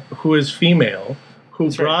who is female who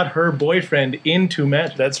brought her boyfriend into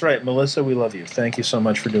Magic. That's right. Melissa, we love you. Thank you so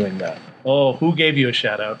much for doing that. Oh, who gave you a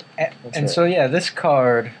shout-out? So, this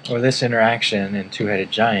card, or this interaction in Two-Headed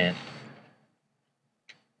Giant...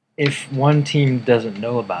 If one team doesn't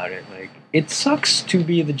know about it, it sucks to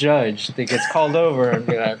be the judge that gets called over and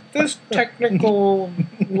be like, this technical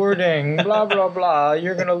wording, blah, blah, blah,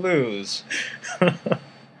 you're going to lose.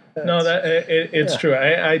 No, it's true.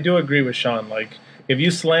 I do agree with Sean. Like, if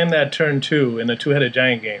you slam that turn 2 in a Two-Headed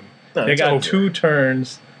Giant game, they got over. 2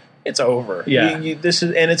 turns. It's over. Yeah. And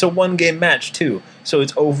it's a one-game match, too. So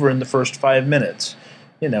it's over in the first 5 minutes.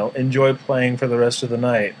 Enjoy playing for the rest of the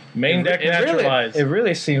night. Main deck naturalized. It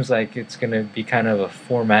really seems like it's going to be kind of a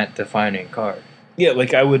format-defining card. Yeah,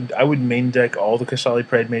 I would main deck all the Kasali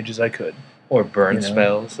Parade Mages I could. Or burn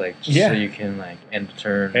spells, so you can, end a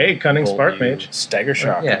turn. Hey, Cunning Spark Mage. Stagger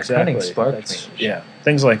Shock, exactly. Cunning Spark Mage. Yeah,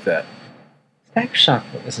 things like that. Stagger Shock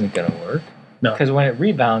isn't going to work. No. Because when it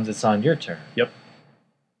rebounds, it's on your turn. Yep.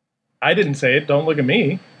 I didn't say it. Don't look at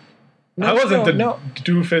me. I wasn't the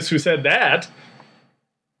doofus who said that.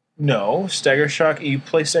 No, Stagger Shock. You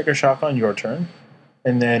play Stagger Shock on your turn,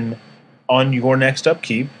 and then on your next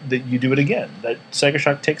upkeep, that you do it again. That Stagger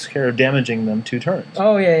Shock takes care of damaging them 2 turns.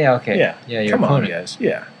 Oh yeah, okay. Yeah, your come opponent. on, guys.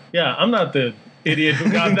 Yeah, Yeah, I'm not the idiot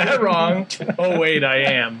who got that wrong. Oh, wait, I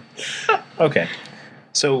am. Okay.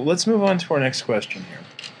 So let's move on to our next question here.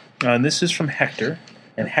 And this is from Hector.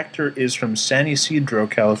 And Hector is from San Isidro,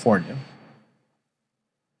 California.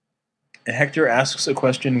 And Hector asks a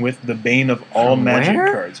question with the bane of all From magic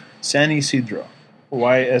where? cards. San Isidro.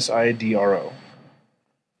 Ysidro.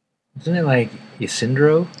 Isn't it like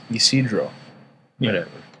Isidro? Isidro. Whatever.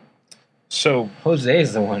 So Jose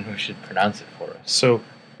is the one who should pronounce it for us. So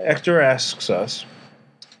Hector asks us,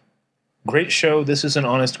 great show, this is an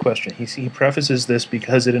honest question. He prefaces this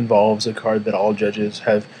because it involves a card that all judges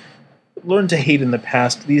have learned to hate in the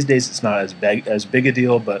past. These days it's not as big a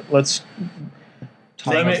deal, but let's...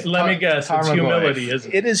 Let me guess. It's Tarmogoyf. humility,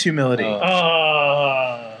 isn't it? It is humility.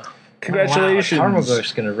 Oh. Congratulations. Wow,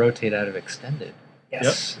 Tarmogoyf's going to rotate out of extended.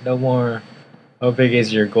 Yes. No more, how big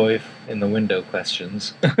is your goyf in the window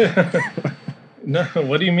questions. No,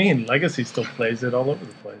 what do you mean? Legacy still plays it all over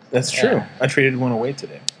the place. That's true. Yeah. I traded one away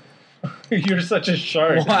today. You're such a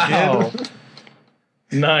shark. Wow. Kid.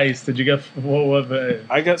 Nice. Did you get what?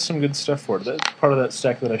 I got some good stuff for it. That's part of that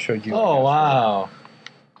stack that I showed you. Oh, wow.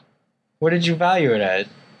 What did you value it at?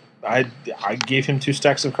 I gave him 2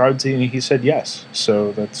 stacks of cards and he said yes.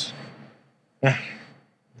 So that's...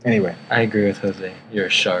 Anyway. I agree with Jose. You're a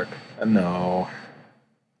shark. No.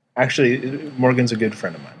 Actually, Morgan's a good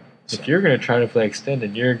friend of mine. So. If you're going to try to play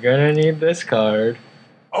extended, you're going to need this card.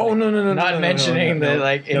 Oh, no. Not mentioning that,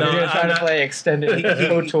 like, if you're going to try to play extended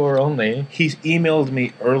KOTOR only. He emailed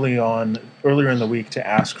me earlier in the week to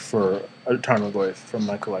ask for a Tarmogoyf from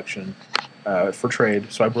my collection for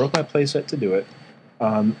trade. So I broke my playset to do it.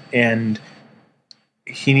 And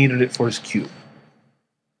he needed it for his cube.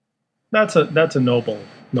 That's a noble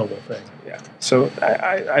thing. Yeah. So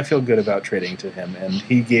I feel good about trading to him, and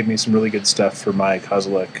he gave me some really good stuff for my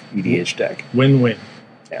Kozilek EDH deck. Win-win.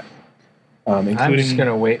 Yeah. I'm Including just going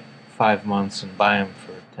to wait 5 months and buy them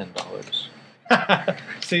for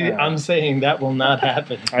 $10. See, I'm saying that will not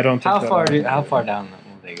happen. I don't think How far that'll- down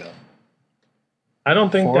will they go? I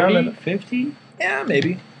don't think 40, down. 50? Yeah,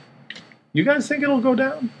 maybe. You guys think it'll go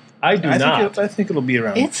down? I do not. I think it'll be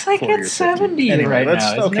around. It's like 40 at or 50. 70 Anyway, right let's-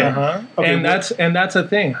 now, isn't okay. it? Uh-huh. Okay, and that's a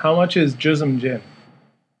thing. How much is Jism Jin?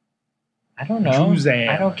 I don't know. Juzan.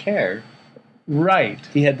 I don't care. Right.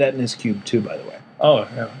 He had that in his cube too, by the way, Oh,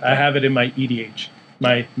 yeah. I have it in my EDH.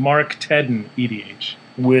 My Mark Tedden EDH.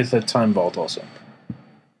 with a time vault also.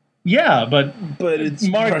 Yeah, but It's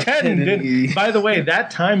Mark Tedden didn't. By the way,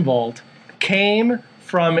 that time vault came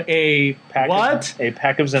from a A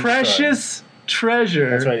pack of Zendikar. precious treasure.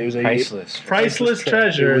 That's right. It was a Priceless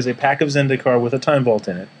treasure. It was a pack of Zendikar with a time vault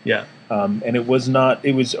in it. Yeah. And it was not.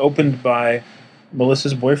 It was opened by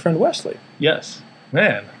Melissa's boyfriend Wesley. Yes.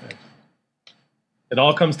 Man. It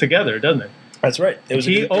all comes together, doesn't it? That's right.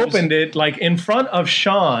 He opened it like in front of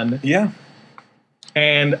Sean, Yeah.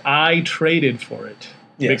 and I traded for it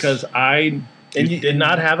Yes. because I did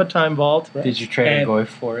not have a time vault. Right. Did you trade And- a goyf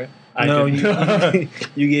for it? I No, didn't.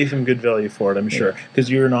 you gave him good value for it, I'm sure, because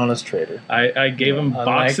you're an honest trader. I gave him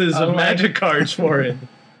boxes of magic cards for it.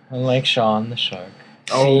 Unlike Sean the shark.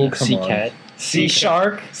 Oh, come sea on. cat. Sea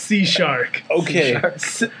shark. Sea shark. Okay.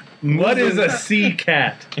 What is a sea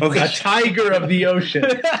cat? Okay. A tiger of the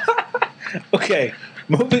ocean. Okay.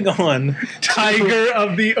 Moving on. Tiger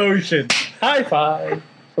of the ocean. High five.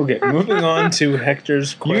 Okay. Moving on to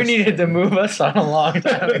Hector's question. You needed to move us on a long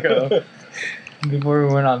time ago. Before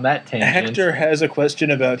we went on that tangent. Hector has a question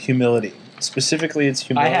about humility. Specifically, it's I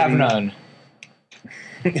humility. have none.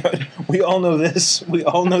 We all know this. We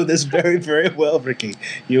all know this very, very well, Ricky.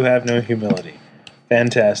 You have no humility.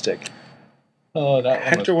 Fantastic. Oh, that one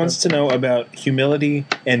Hector was wants to know about humility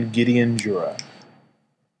and Gideon Jura.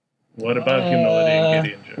 What about humility and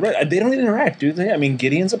Gideon Joe? Right, they don't interact, do they? I mean,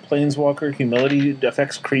 Gideon's a planeswalker. Humility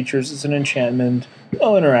affects creatures. It's an enchantment.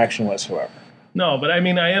 No interaction whatsoever. No, but I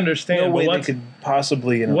mean, I understand. No but way they what's, could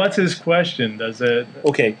possibly interact. what's his question? Does it?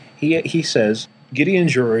 Okay, he says, Gideon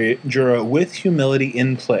Jura with humility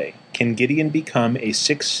in play. Can Gideon become a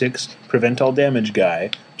 6/6 prevent all damage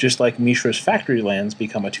guy, just like Mishra's Factory Lands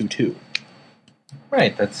become a 2/2?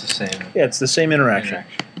 Right, that's the same. Yeah, it's the same interaction.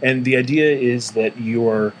 And the idea is that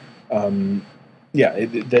your, that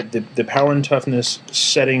the power and toughness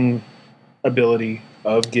setting ability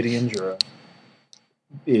of Gideon Jura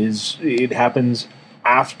it happens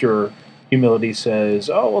after humility says,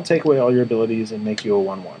 "Oh, we'll take away all your abilities and make you a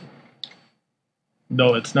 1/1."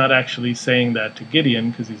 No, it's not actually saying that to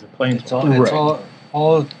Gideon because he's a planeswalker. It's Right.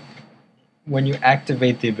 all when you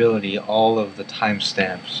activate the ability, all of the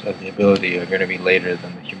timestamps of the ability are going to be later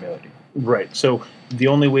than the humility. Right. So the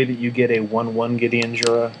only way that you get a 1/1 Gideon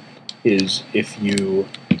Jura is if you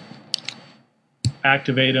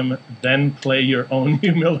activate him, then play your own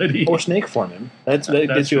humility. Or snake form him. That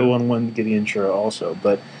gets you a 1/1 Gideon Shura also,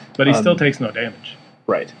 but he still takes no damage.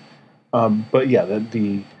 Right. But yeah,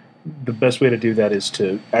 the best way to do that is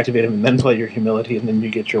to activate him and then play your humility, and then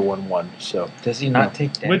you get your 1/1. So does he not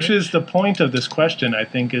take damage? Which is the point of this question, I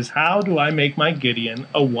think, is how do I make my Gideon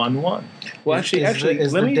a 1/1? Well, actually,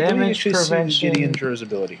 let me actually see Gideon Shura's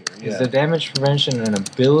ability here. Is the damage prevention an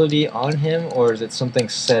ability on him, or is it something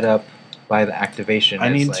set up by the activation? I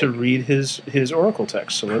need to read his Oracle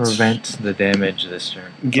text. So let's prevent the damage this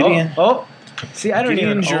turn. Gideon. See, I don't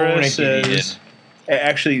Gideon even Shura own a says, Gideon.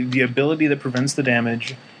 Actually, the ability that prevents the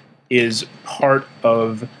damage is part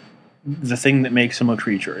of the thing that makes him a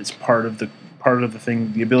creature. It's part of the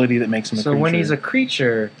thing, the ability that makes him a creature. So when he's a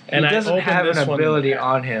creature, and he doesn't have an ability one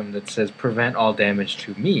on him that says prevent all damage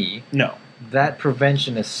to me. No. That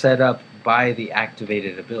prevention is set up by the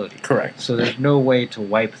activated ability. Correct. So there's no way to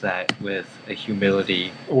wipe that with a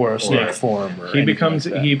humility or a snake form. Or he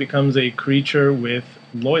becomes a creature with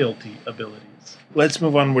loyalty abilities. Let's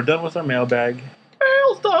move on. We're done with our mailbag.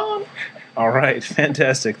 Mailstone. All right,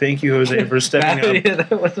 fantastic. Thank you, Jose, for stepping up.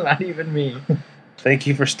 That was not even me. Thank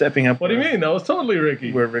you for stepping up. What do you mean? That was totally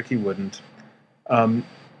Ricky. Where Ricky wouldn't.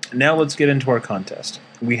 Now let's get into our contest.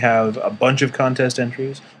 We have a bunch of contest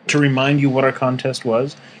entries. To remind you what our contest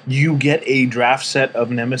was, you get a draft set of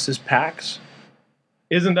Nemesis packs.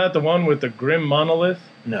 Isn't that the one with the Grim Monolith?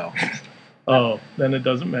 No. Oh, then it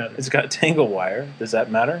doesn't matter. It's got Tangle Wire. Does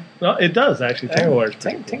that matter? No, it does actually. Tangle Wire's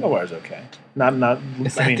Tangle Wire's okay. Not.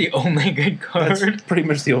 Is that the only good card? That's pretty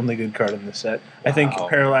much the only good card in the set. I think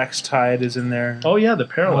Parallax Tide is in there. Oh yeah, the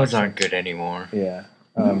Parallax. Those aren't good anymore. Yeah.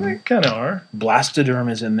 They kind of are.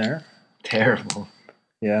 Blastoderm is in there. Terrible.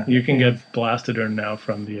 Yeah. You can get Blastoderm now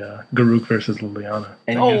from the Garruk versus Liliana.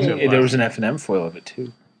 And there was an F&M foil of it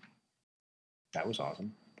too. That was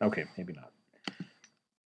awesome. Okay, maybe not.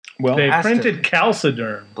 Well, they printed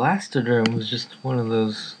Calciderm. Blastoderm was just one of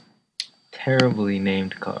those terribly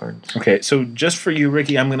named cards. Okay, so just for you,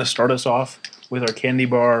 Ricky, I'm going to start us off with our candy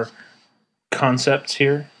bar concepts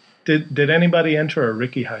here. Did anybody enter a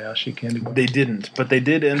Ricky Hayashi candy bar? They didn't, but they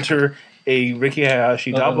did enter a Ricky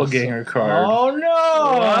Hayashi doppelganger card. Oh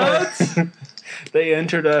no! What? They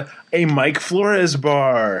entered a Mike Flores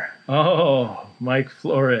bar. Oh, Mike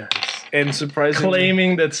Flores. And surprisingly,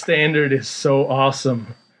 claiming that Standard is so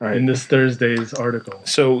awesome in this Thursday's article.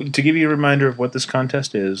 So to give you a reminder of what this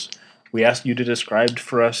contest is, we asked you to describe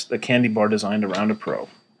for us the candy bar designed around a pro.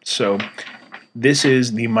 So this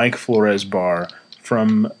is the Mike Flores bar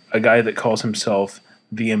from a guy that calls himself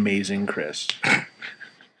the Amazing Chris.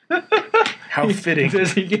 How fitting.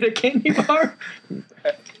 Does he get a candy bar?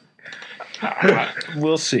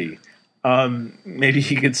 We'll see. Maybe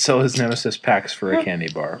he could sell his Nemesis packs for a candy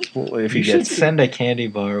bar. If you should send a candy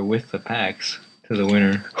bar with the packs to the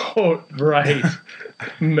winner. Oh, right.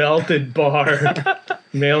 Melted bar.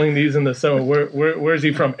 Mailing these in the summer. Where's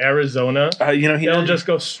he from? Arizona? He'll just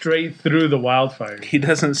go straight through the wildfires. He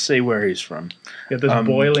doesn't say where he's from. Get this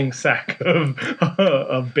boiling sack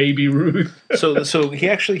of Baby Ruth. so he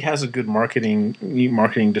actually has a good marketing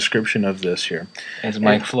description of this here. As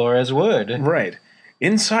Mike Flores would. Right.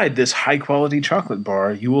 Inside this high-quality chocolate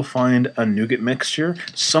bar, you will find a nougat mixture,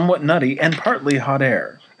 somewhat nutty, and partly hot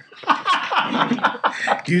air.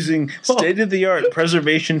 Using state-of-the-art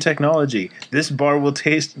preservation technology, this bar will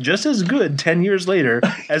taste just as good 10 years later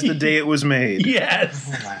as the day it was made.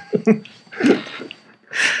 Yes!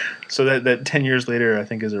 So that 10 years later, I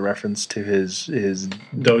think, is a reference to his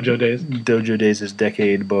Dojo Days. Dojo Days, his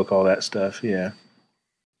decade book, all that stuff, yeah.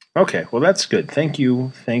 Okay, well, that's good. Thank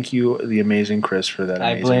you, the Amazing Chris, for that.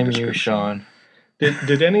 I blame you, Sean.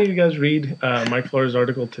 Did any of you guys read Mike Flores'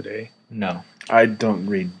 article today? No. I don't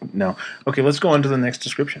read, no. Okay, let's go on to the next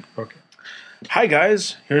description. Okay. Hi,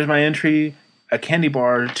 guys. Here's my entry, a candy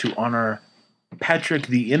bar to honor Patrick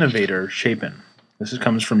the Innovator Chapin. This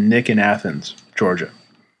comes from Nick in Athens, Georgia.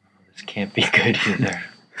 This can't be good either.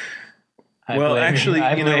 Well, actually,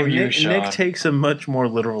 Nick takes a much more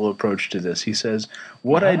literal approach to this. He says,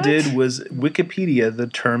 what I did was Wikipedia the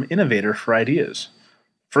term innovator for ideas.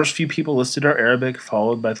 First few people listed are Arabic,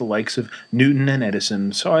 followed by the likes of Newton and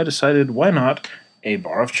Edison, so I decided, why not a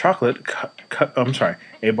bar of chocolate,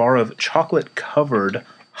 a bar of chocolate-covered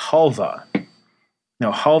halva.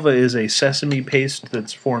 Now, halva is a sesame paste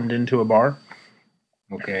that's formed into a bar.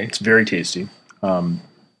 Okay. It's very tasty.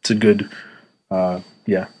 It's a good...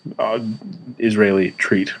 Israeli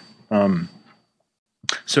treat.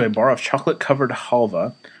 So a bar of chocolate-covered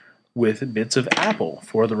halva with bits of apple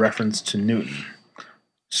for the reference to Newton.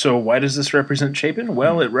 So why does this represent Chapin?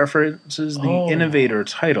 Well, it references the innovator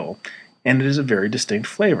title and it is a very distinct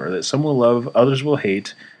flavor that some will love, others will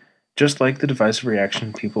hate, just like the divisive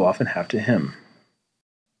reaction people often have to him.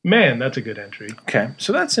 Man, that's a good entry. Okay,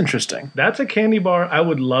 so that's interesting. That's a candy bar I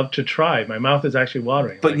would love to try. My mouth is actually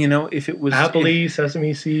watering. But if it was apple-y,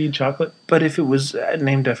 sesame seed, chocolate. But if it was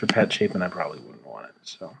named after Pat Chapin, I probably wouldn't want it.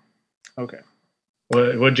 So, okay.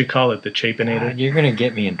 What'd you call it? The Chapinator? God, you're gonna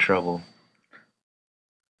get me in trouble.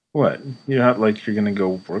 What? You're not like you're gonna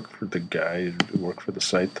go work for the guy, work for the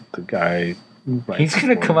site that the guy. He's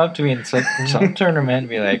gonna come up to me and some turn him in and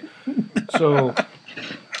be like, "So,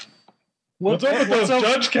 what's up with those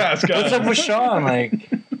Judge Cast guys? What's up with Sean?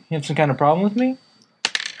 Like, you have some kind of problem with me?"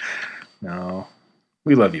 No,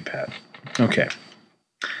 we love you, Pat. Okay.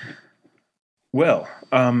 Well,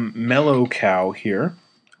 Mellow Cow here.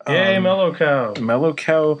 Yay, Mellow Cow. Mellow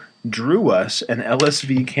Cow drew us an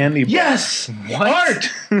LSV candy bar. Yes!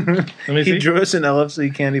 What? Let me see. He drew us an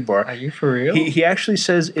LSV candy bar. Are you for real? He actually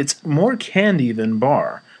says it's more candy than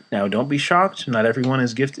bar. Now, don't be shocked. Not everyone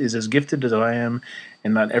is as gifted as I am,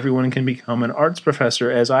 and not everyone can become an arts professor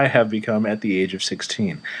as I have become at the age of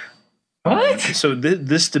 16. What? So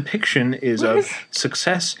this depiction is of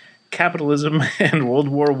success, capitalism, and World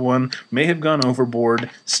War I may have gone overboard.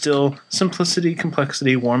 Still, simplicity,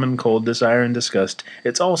 complexity, warm and cold, desire and disgust.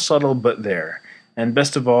 It's all subtle, but there. And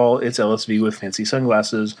best of all, it's LSV with fancy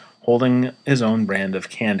sunglasses, holding his own brand of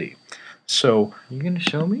candy. So, you gonna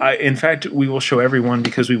show me? In fact, we will show everyone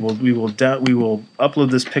because we will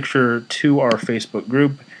upload this picture to our Facebook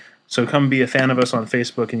group. So come be a fan of us on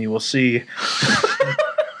Facebook, and you will see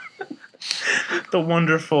the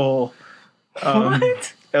wonderful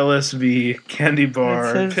LSV candy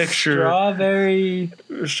bar picture. Strawberry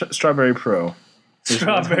Pro.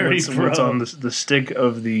 Strawberry Pro. What's on the stick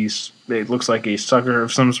of these? It looks like a sucker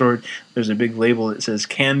of some sort. There's a big label that says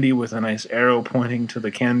candy with a nice arrow pointing to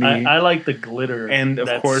the candy. I like the glitter and of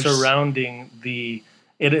that's course surrounding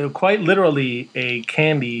it quite literally a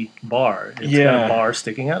candy bar. It's got a bar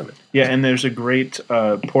sticking out of it. Yeah, and there's a great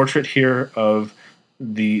portrait here of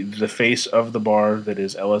the face of the bar that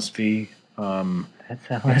is LSV. That's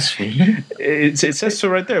LSV? It says so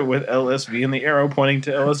right there with LSV and the arrow pointing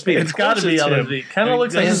to LSV. It's got to be LSV. Kind of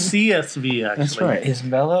looks like CSV, actually. That's right. Is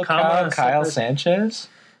Mellow Cow Kyle Sanchez?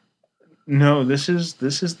 No, this is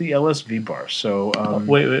the LSV bar. So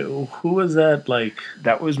wait, who was that?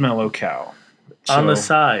 That was Mellow Cow. On the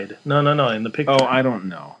side. No, in the picture. Oh, I don't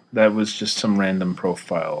know. That was just some random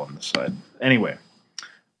profile on the side. Anyway,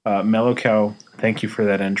 Mellow Cow, thank you for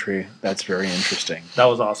that entry. That's very interesting. That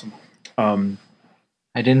was awesome.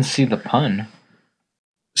 I didn't see the pun.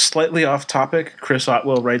 Slightly off topic, Chris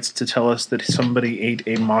Otwell writes to tell us that somebody ate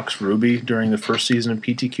a Mox Ruby during the first season of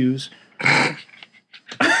PTQs.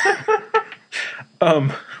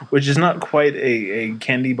 Which is not quite a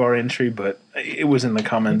candy bar entry, but it was in the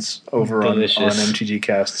comments over on MTG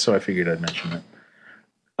Cast, so I figured I'd mention it.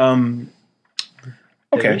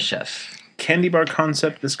 Okay. Delicious. Candy bar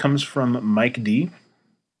concept. This comes from Mike D.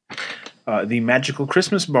 The Magical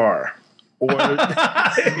Christmas Bar. Or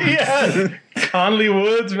yes, Conley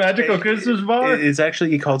Woods Magical Christmas Bar. It's actually,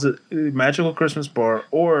 he calls it Magical Christmas Bar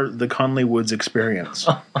or the Conley Woods Experience.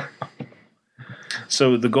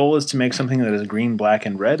 So the goal is to make something that is green, black,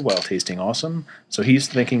 and red while tasting awesome. So he's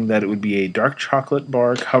thinking that it would be a dark chocolate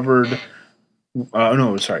bar covered...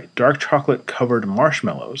 dark chocolate covered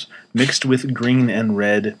marshmallows mixed with green and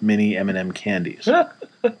red mini M&M candies.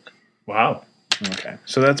 Wow. Okay,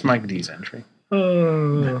 so that's Mike D's entry.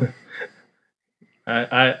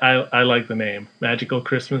 I like the name Magical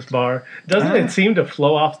Christmas Bar. Doesn't it seem to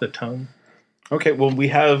flow off the tongue? Okay, well we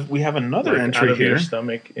have another entry out of here. Your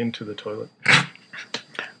stomach into the toilet.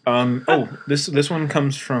 This one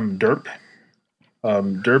comes from Derp.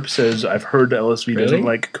 Derp says, I've heard LSV doesn't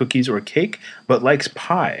like cookies or cake, but likes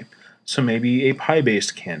pie. So maybe a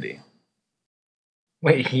pie-based candy.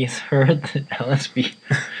 Wait, he's heard that LSV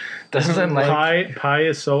doesn't like... Pie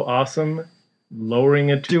is so awesome, lowering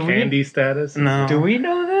it to candy status. No. Do we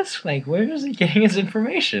know this? Like, where is he getting his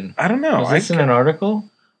information? I don't know. Is this in an article?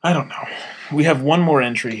 I don't know. We have one more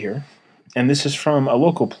entry here, and this is from a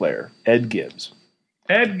local player, Ed Gibbs.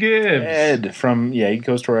 Ed Gibbs. Ed from he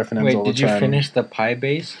goes to our FNMs all the time. Wait, did you finish the pie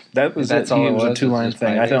base? That's all it was. A 2-line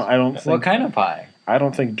thing. I don't think. What kind of pie? I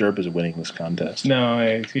don't think Derp is winning this contest.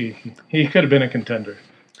 No, he could have been a contender.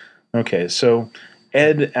 Okay, so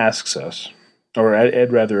Ed asks us, or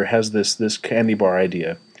Ed rather has this candy bar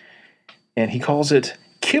idea, and he calls it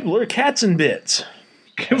Kibler Cats and Bits.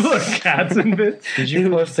 Kibler Cats and Bits. Did you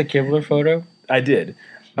post the Kibler photo? I did.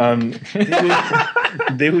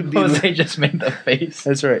 They would be. Jose just made the face.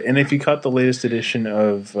 That's right. And if you caught the latest edition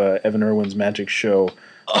of Evan Irwin's Magic Show,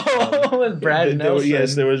 With Brad Nelson.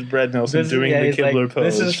 Yes, there was Brad Nelson doing the he's Kibler like,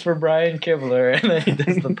 pose. This is for Brian Kibler, and then he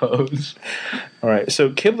does the pose. All right, so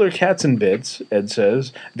Kibler Cats and Bits, Ed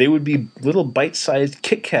says, they would be little bite-sized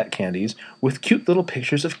Kit Kat candies with cute little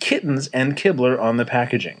pictures of kittens and Kibler on the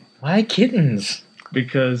packaging. Why kittens?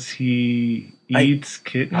 Because he eats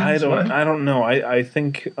kittens. I don't know. I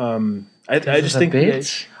think I just think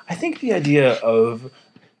I think the idea of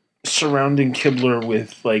surrounding Kibler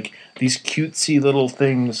with like these cutesy little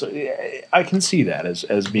things, I can see that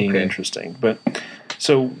as being interesting. But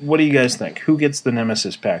so, what do you guys think? Who gets the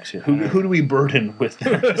Nemesis packs here? Who do we burden with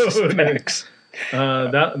the Nemesis packs?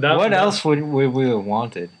 What else would we have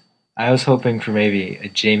wanted? I was hoping for maybe a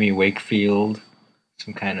Jamie Wakefield,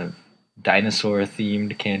 some kind of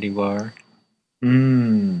dinosaur-themed candy bar.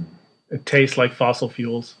 It tastes like fossil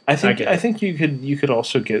fuels. I think you could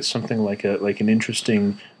also get something like an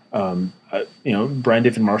interesting. Brian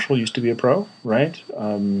David Marshall used to be a pro, right?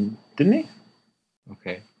 Didn't he?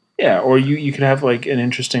 Okay. Yeah, or you could have like an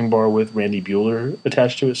interesting bar with Randy Bueller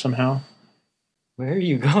attached to it somehow. Where are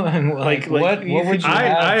you going? Like what would you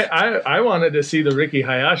have? I wanted to see the Ricky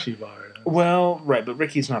Hayashi bar. Well, right, but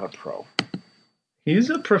Ricky's not a pro.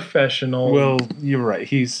 He's a professional. Well, you're right.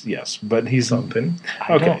 But he's something.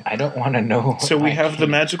 I don't want to know. So we have the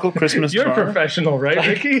magical Christmas You're bar. a professional, right,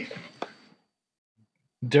 Ricky?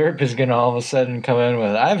 Derp is gonna all of a sudden come in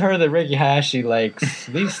with, I've heard that Ricky Hayashi likes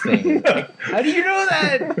these things. How do you know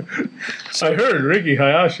that? I heard Ricky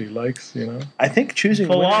Hayashi likes, I think choosing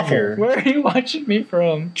falafel. Here, where are you watching me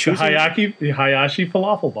from? The Hayashi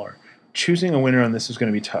falafel bar. Choosing a winner on this is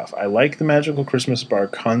going to be tough. I like the magical Christmas bar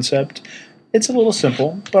concept. It's a little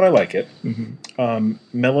simple, but I like it. Mm-hmm.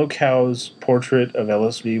 Mellow Cow's portrait of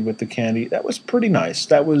LSV with the candy, that was pretty nice.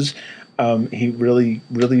 That was... he really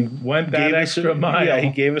went that extra mile. Yeah, he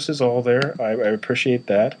gave us his all there. I appreciate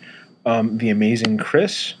that. The amazing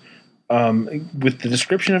Chris, with the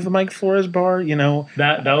description of the Mike Flores bar,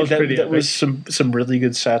 that was pretty. That was some really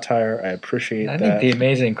good satire. I appreciate that. I think the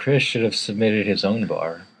amazing Chris should have submitted his own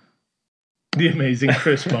bar. The amazing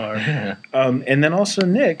Chris bar. Yeah. And then also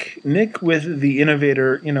Nick with the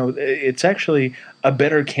innovator. It's actually a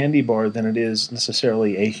better candy bar than it is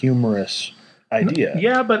necessarily a humorous idea.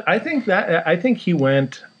 Yeah, but I think he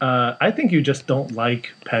went. I think you just don't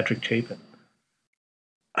like Patrick Chapin.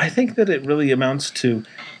 I think that it really amounts to,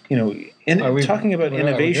 talking about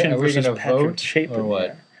innovation versus Patrick Chapin. Or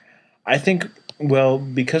what? I think. Well,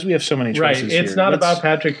 because we have so many choices right, it's here, not about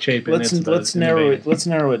Patrick Chapin. Let's narrow it. Let's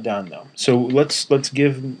narrow it down though. So let's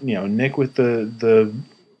give Nick with the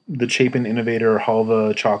Chapin Innovator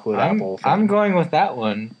Halva chocolate apple thing. I'm going with that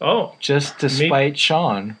one. Oh, just to spite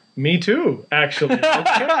Sean. Me too, actually.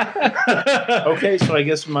 Okay, so I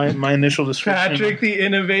guess my initial description. Patrick the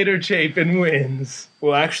Innovator Chapin wins.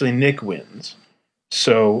 Well, actually, Nick wins.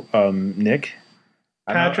 So, Nick.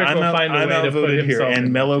 Patrick will find a way to put himself here.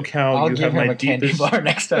 And Mellow Cow, I'll give him a candy bar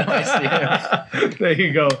next time I see him. There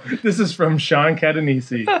you go. This is from Sean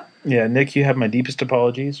Catanese. Yeah, Nick, you have my deepest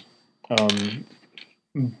apologies.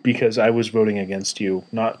 Because I was voting against you,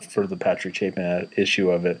 not for the Patrick Chapin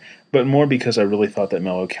issue of it, but more because I really thought that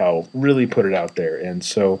Mellow Cow really put it out there. And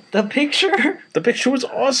so... The picture was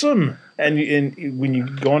awesome! And when you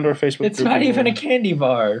go onto our Facebook it's group... It's not even a candy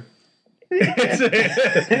bar.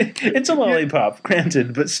 It's a lollipop,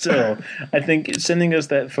 granted, but still, I think sending us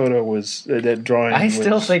that photo was that drawing. I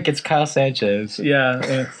still think it's Kyle Sanchez.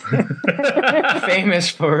 Yeah, famous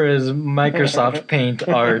for his Microsoft Paint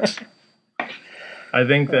art. I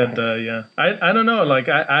think that I don't know. Like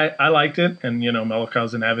I liked it, and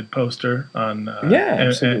Melokow's an avid poster on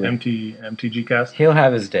MTG Cast. He'll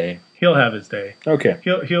have his day. Okay,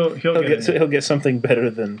 he'll get something better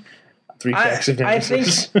than 3 packs of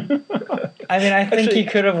Nemesis. I think he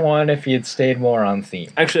could have won if he had stayed more on theme.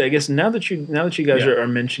 Actually, I guess now that you guys are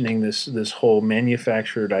mentioning this whole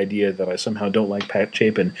manufactured idea that I somehow don't like Pat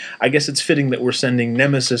Chapin, I guess it's fitting that we're sending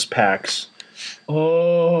Nemesis packs.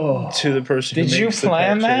 To the person. Did who you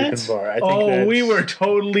plan that? Bar. I think we were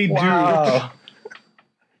totally duped. Wow.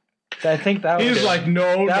 I think that was. He's like,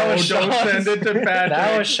 no, don't send it to Patrick.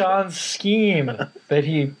 That was Sean's scheme that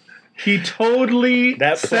he totally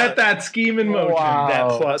set that scheme in motion. Wow. That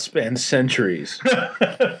plot spans centuries.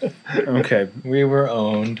 Okay. We were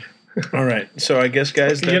owned. All right. So I guess,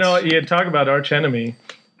 guys, you talk about Arch Enemy.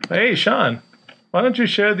 Hey, Sean, why don't you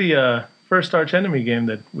share the first Arch Enemy game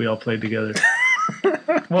that we all played together?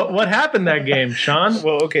 What happened that game, Sean?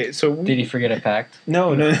 Well, okay, so... Did he forget a pact?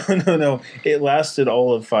 No. It lasted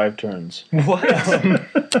all of 5 turns. What?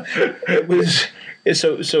 It was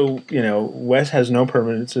So Wes has no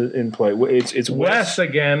permanence in play. It's Wes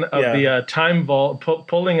again of the time vault,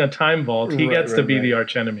 pulling a time vault. He gets to be the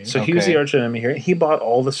archenemy. So he was the archenemy here. He bought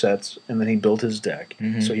all the sets and then he built his deck.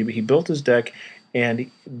 Mm-hmm. So he built his deck,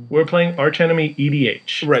 and we're playing archenemy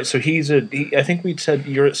EDH. Right. So I think we said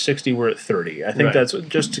you're at 60, we're at 30. I think that's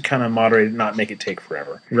just to kind of moderate it, not make it take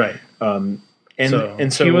forever. Right. And so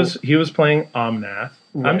he was playing Omnath.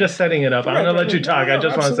 Right. I'm just setting it up. I'm going to let you talk. I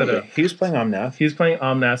just want to set it up. He was playing Omnath. He's playing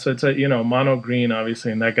Omnath, so it's a mono green,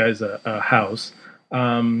 obviously, and that guy's a house.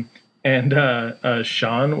 And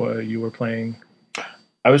Sean, you were playing.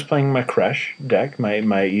 I was playing my Kresh deck, my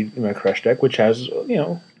Kresh deck, which has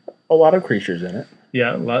a lot of creatures in it.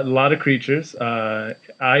 Yeah, a lot of creatures. I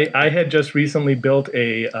had just recently built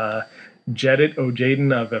a Jedit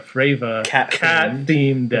Ojaden of Efrava cat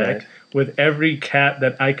themed deck with every cat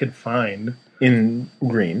that I could find. In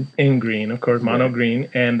green, of course, mono green.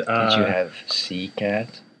 And did you have Sea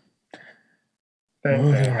Cat?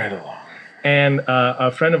 Moving right along. And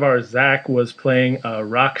a friend of ours, Zach, was playing a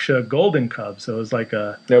Raksha Golden Cub. So it was like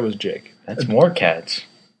that was Jake. That's more cats.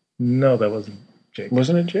 No, that wasn't Jake.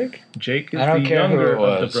 Wasn't it Jake? Jake is the younger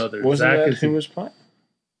of the brothers. Wasn't Zach that who was playing?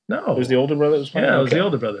 No. It was the older brother that was playing? Yeah, it was the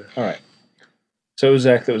older brother. All right. So it was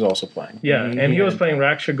Zach that was also playing. Yeah, and he was playing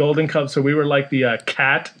Raksha Golden Cub, so we were like the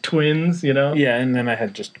cat twins, Yeah, and then I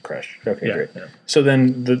had just Kresh. Okay, great. Yeah. So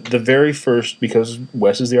then the very first, because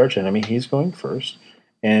Wes is the archenemy, he's going first.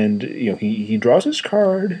 And he draws his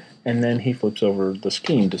card, and then he flips over the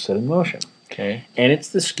scheme to set in motion. Okay. And it's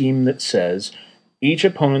the scheme that says each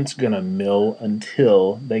opponent's going to mill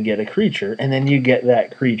until they get a creature, and then you get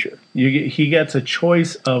that creature. He gets a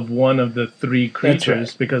choice of one of the three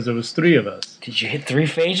creatures because there was three of us. Did you hit 3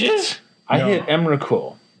 phages? I hit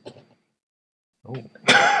Emrakul. Oh.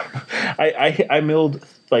 I milled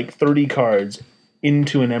like 30 cards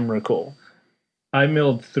into an Emrakul. I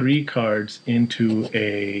milled 3 cards into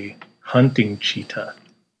a hunting cheetah.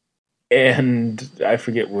 And I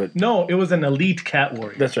forget what. No, it was an elite cat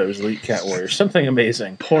warrior. That's right, it was elite cat warrior. Something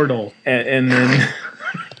amazing. Portal. And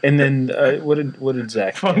then what did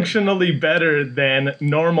Zach? Functionally better than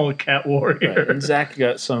normal cat warrior. Right. And Zach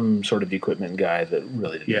got some sort of equipment guy that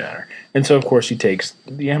really didn't matter. And so of course he takes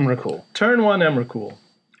the Emrakul. Turn 1 Emrakul.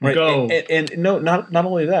 Right. Go. And no, not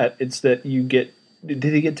only that. It's that you get. Did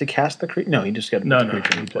he get to cast the creature? No, he just got to put the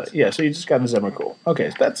creature in play. Yeah, so you just got his Emrakul.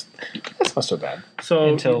 Okay, so that's not so bad.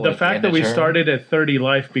 So the fact that we started at 30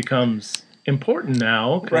 life becomes important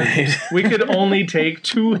now. Right. We could only take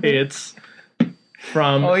 2 hits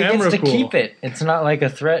from Emrakul. He gets to keep it. It's not like a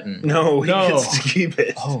threaten. No, he gets to keep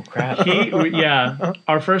it. Oh, crap.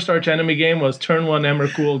 Our first archenemy game was turn 1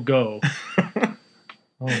 Emrakul, go.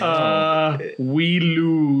 We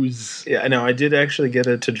lose. Yeah, I know. I did actually get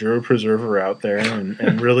a Tajura Preserver out there,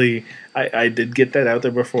 and really, I did get that out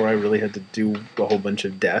there before I really had to do a whole bunch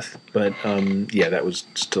of death. But that was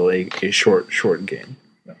still a short game.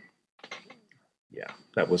 Yeah,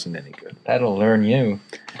 that wasn't any good. That'll learn you.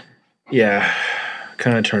 Yeah,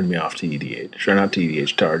 kind of turned me off to EDH, or not to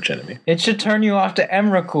EDH, to Archenemy. It should turn you off to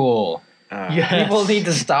Emrakul. Yes. People need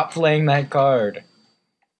to stop playing that card.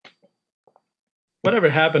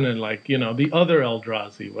 Whatever happened in the other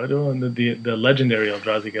Eldrazi? Why don't the legendary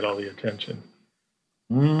Eldrazi get all the attention?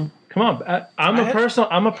 Come on, I'm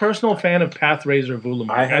a personal fan of Pathrazor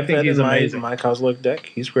Vulamar. I think he's amazing. My Kozilek deck,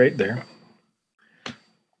 he's great there.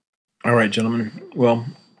 All right, gentlemen. Well,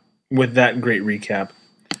 with that great recap,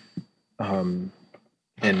 and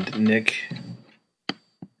Nick,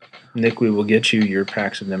 we will get you your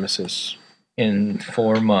Pax of Nemesis in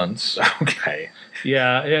 4 months. Okay.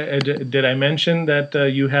 Yeah. Did I mention that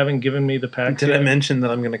you haven't given me the pack? Did I mention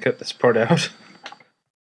that I'm going to cut this part out?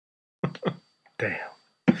 Damn.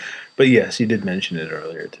 But yes, you did mention it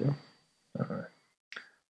earlier too.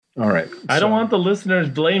 All right. I don't want the listeners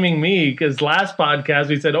blaming me because last podcast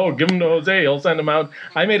we said, "Oh, give them to Jose. He'll send them out."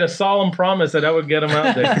 I made a solemn promise that I would get them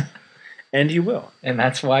out there. And you will. And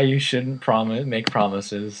that's why you shouldn't make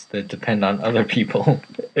promises that depend on other people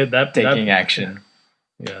taking action.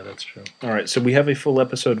 Yeah, that's true. All right, so we have a full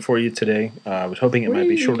episode for you today. I was hoping it might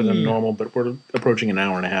be shorter than normal, but we're approaching an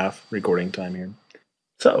hour and a half recording time here.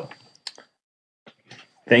 So,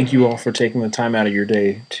 thank you all for taking the time out of your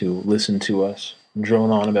day to listen to us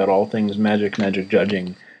drone on about all things magic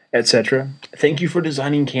judging, etc. Thank you for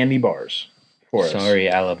designing candy bars for us. Sorry,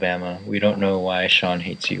 Alabama. We don't know why Sean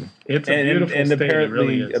hates you. It's a beautiful state. Apparently, it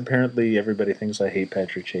really is. Apparently everybody thinks I hate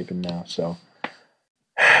Patrick Chapin now, so...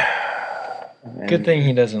 Good thing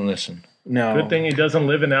he doesn't listen. No. Good thing he doesn't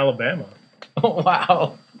live in Alabama. Oh,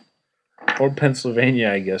 wow. Or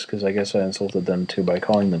Pennsylvania, I guess, because I guess I insulted them too by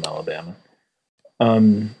calling them Alabama.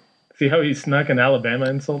 See how he snuck an Alabama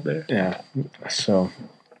insult there? Yeah. So,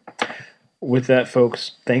 with that,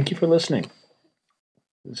 folks, thank you for listening.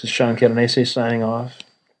 This is Sean Catanese signing off.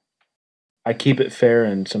 I keep it fair,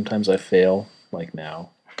 and sometimes I fail, like now.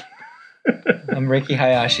 I'm Ricky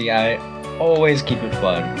Hayashi. I always keep it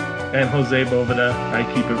fun. And Jose Boveda, I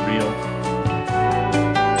keep it real.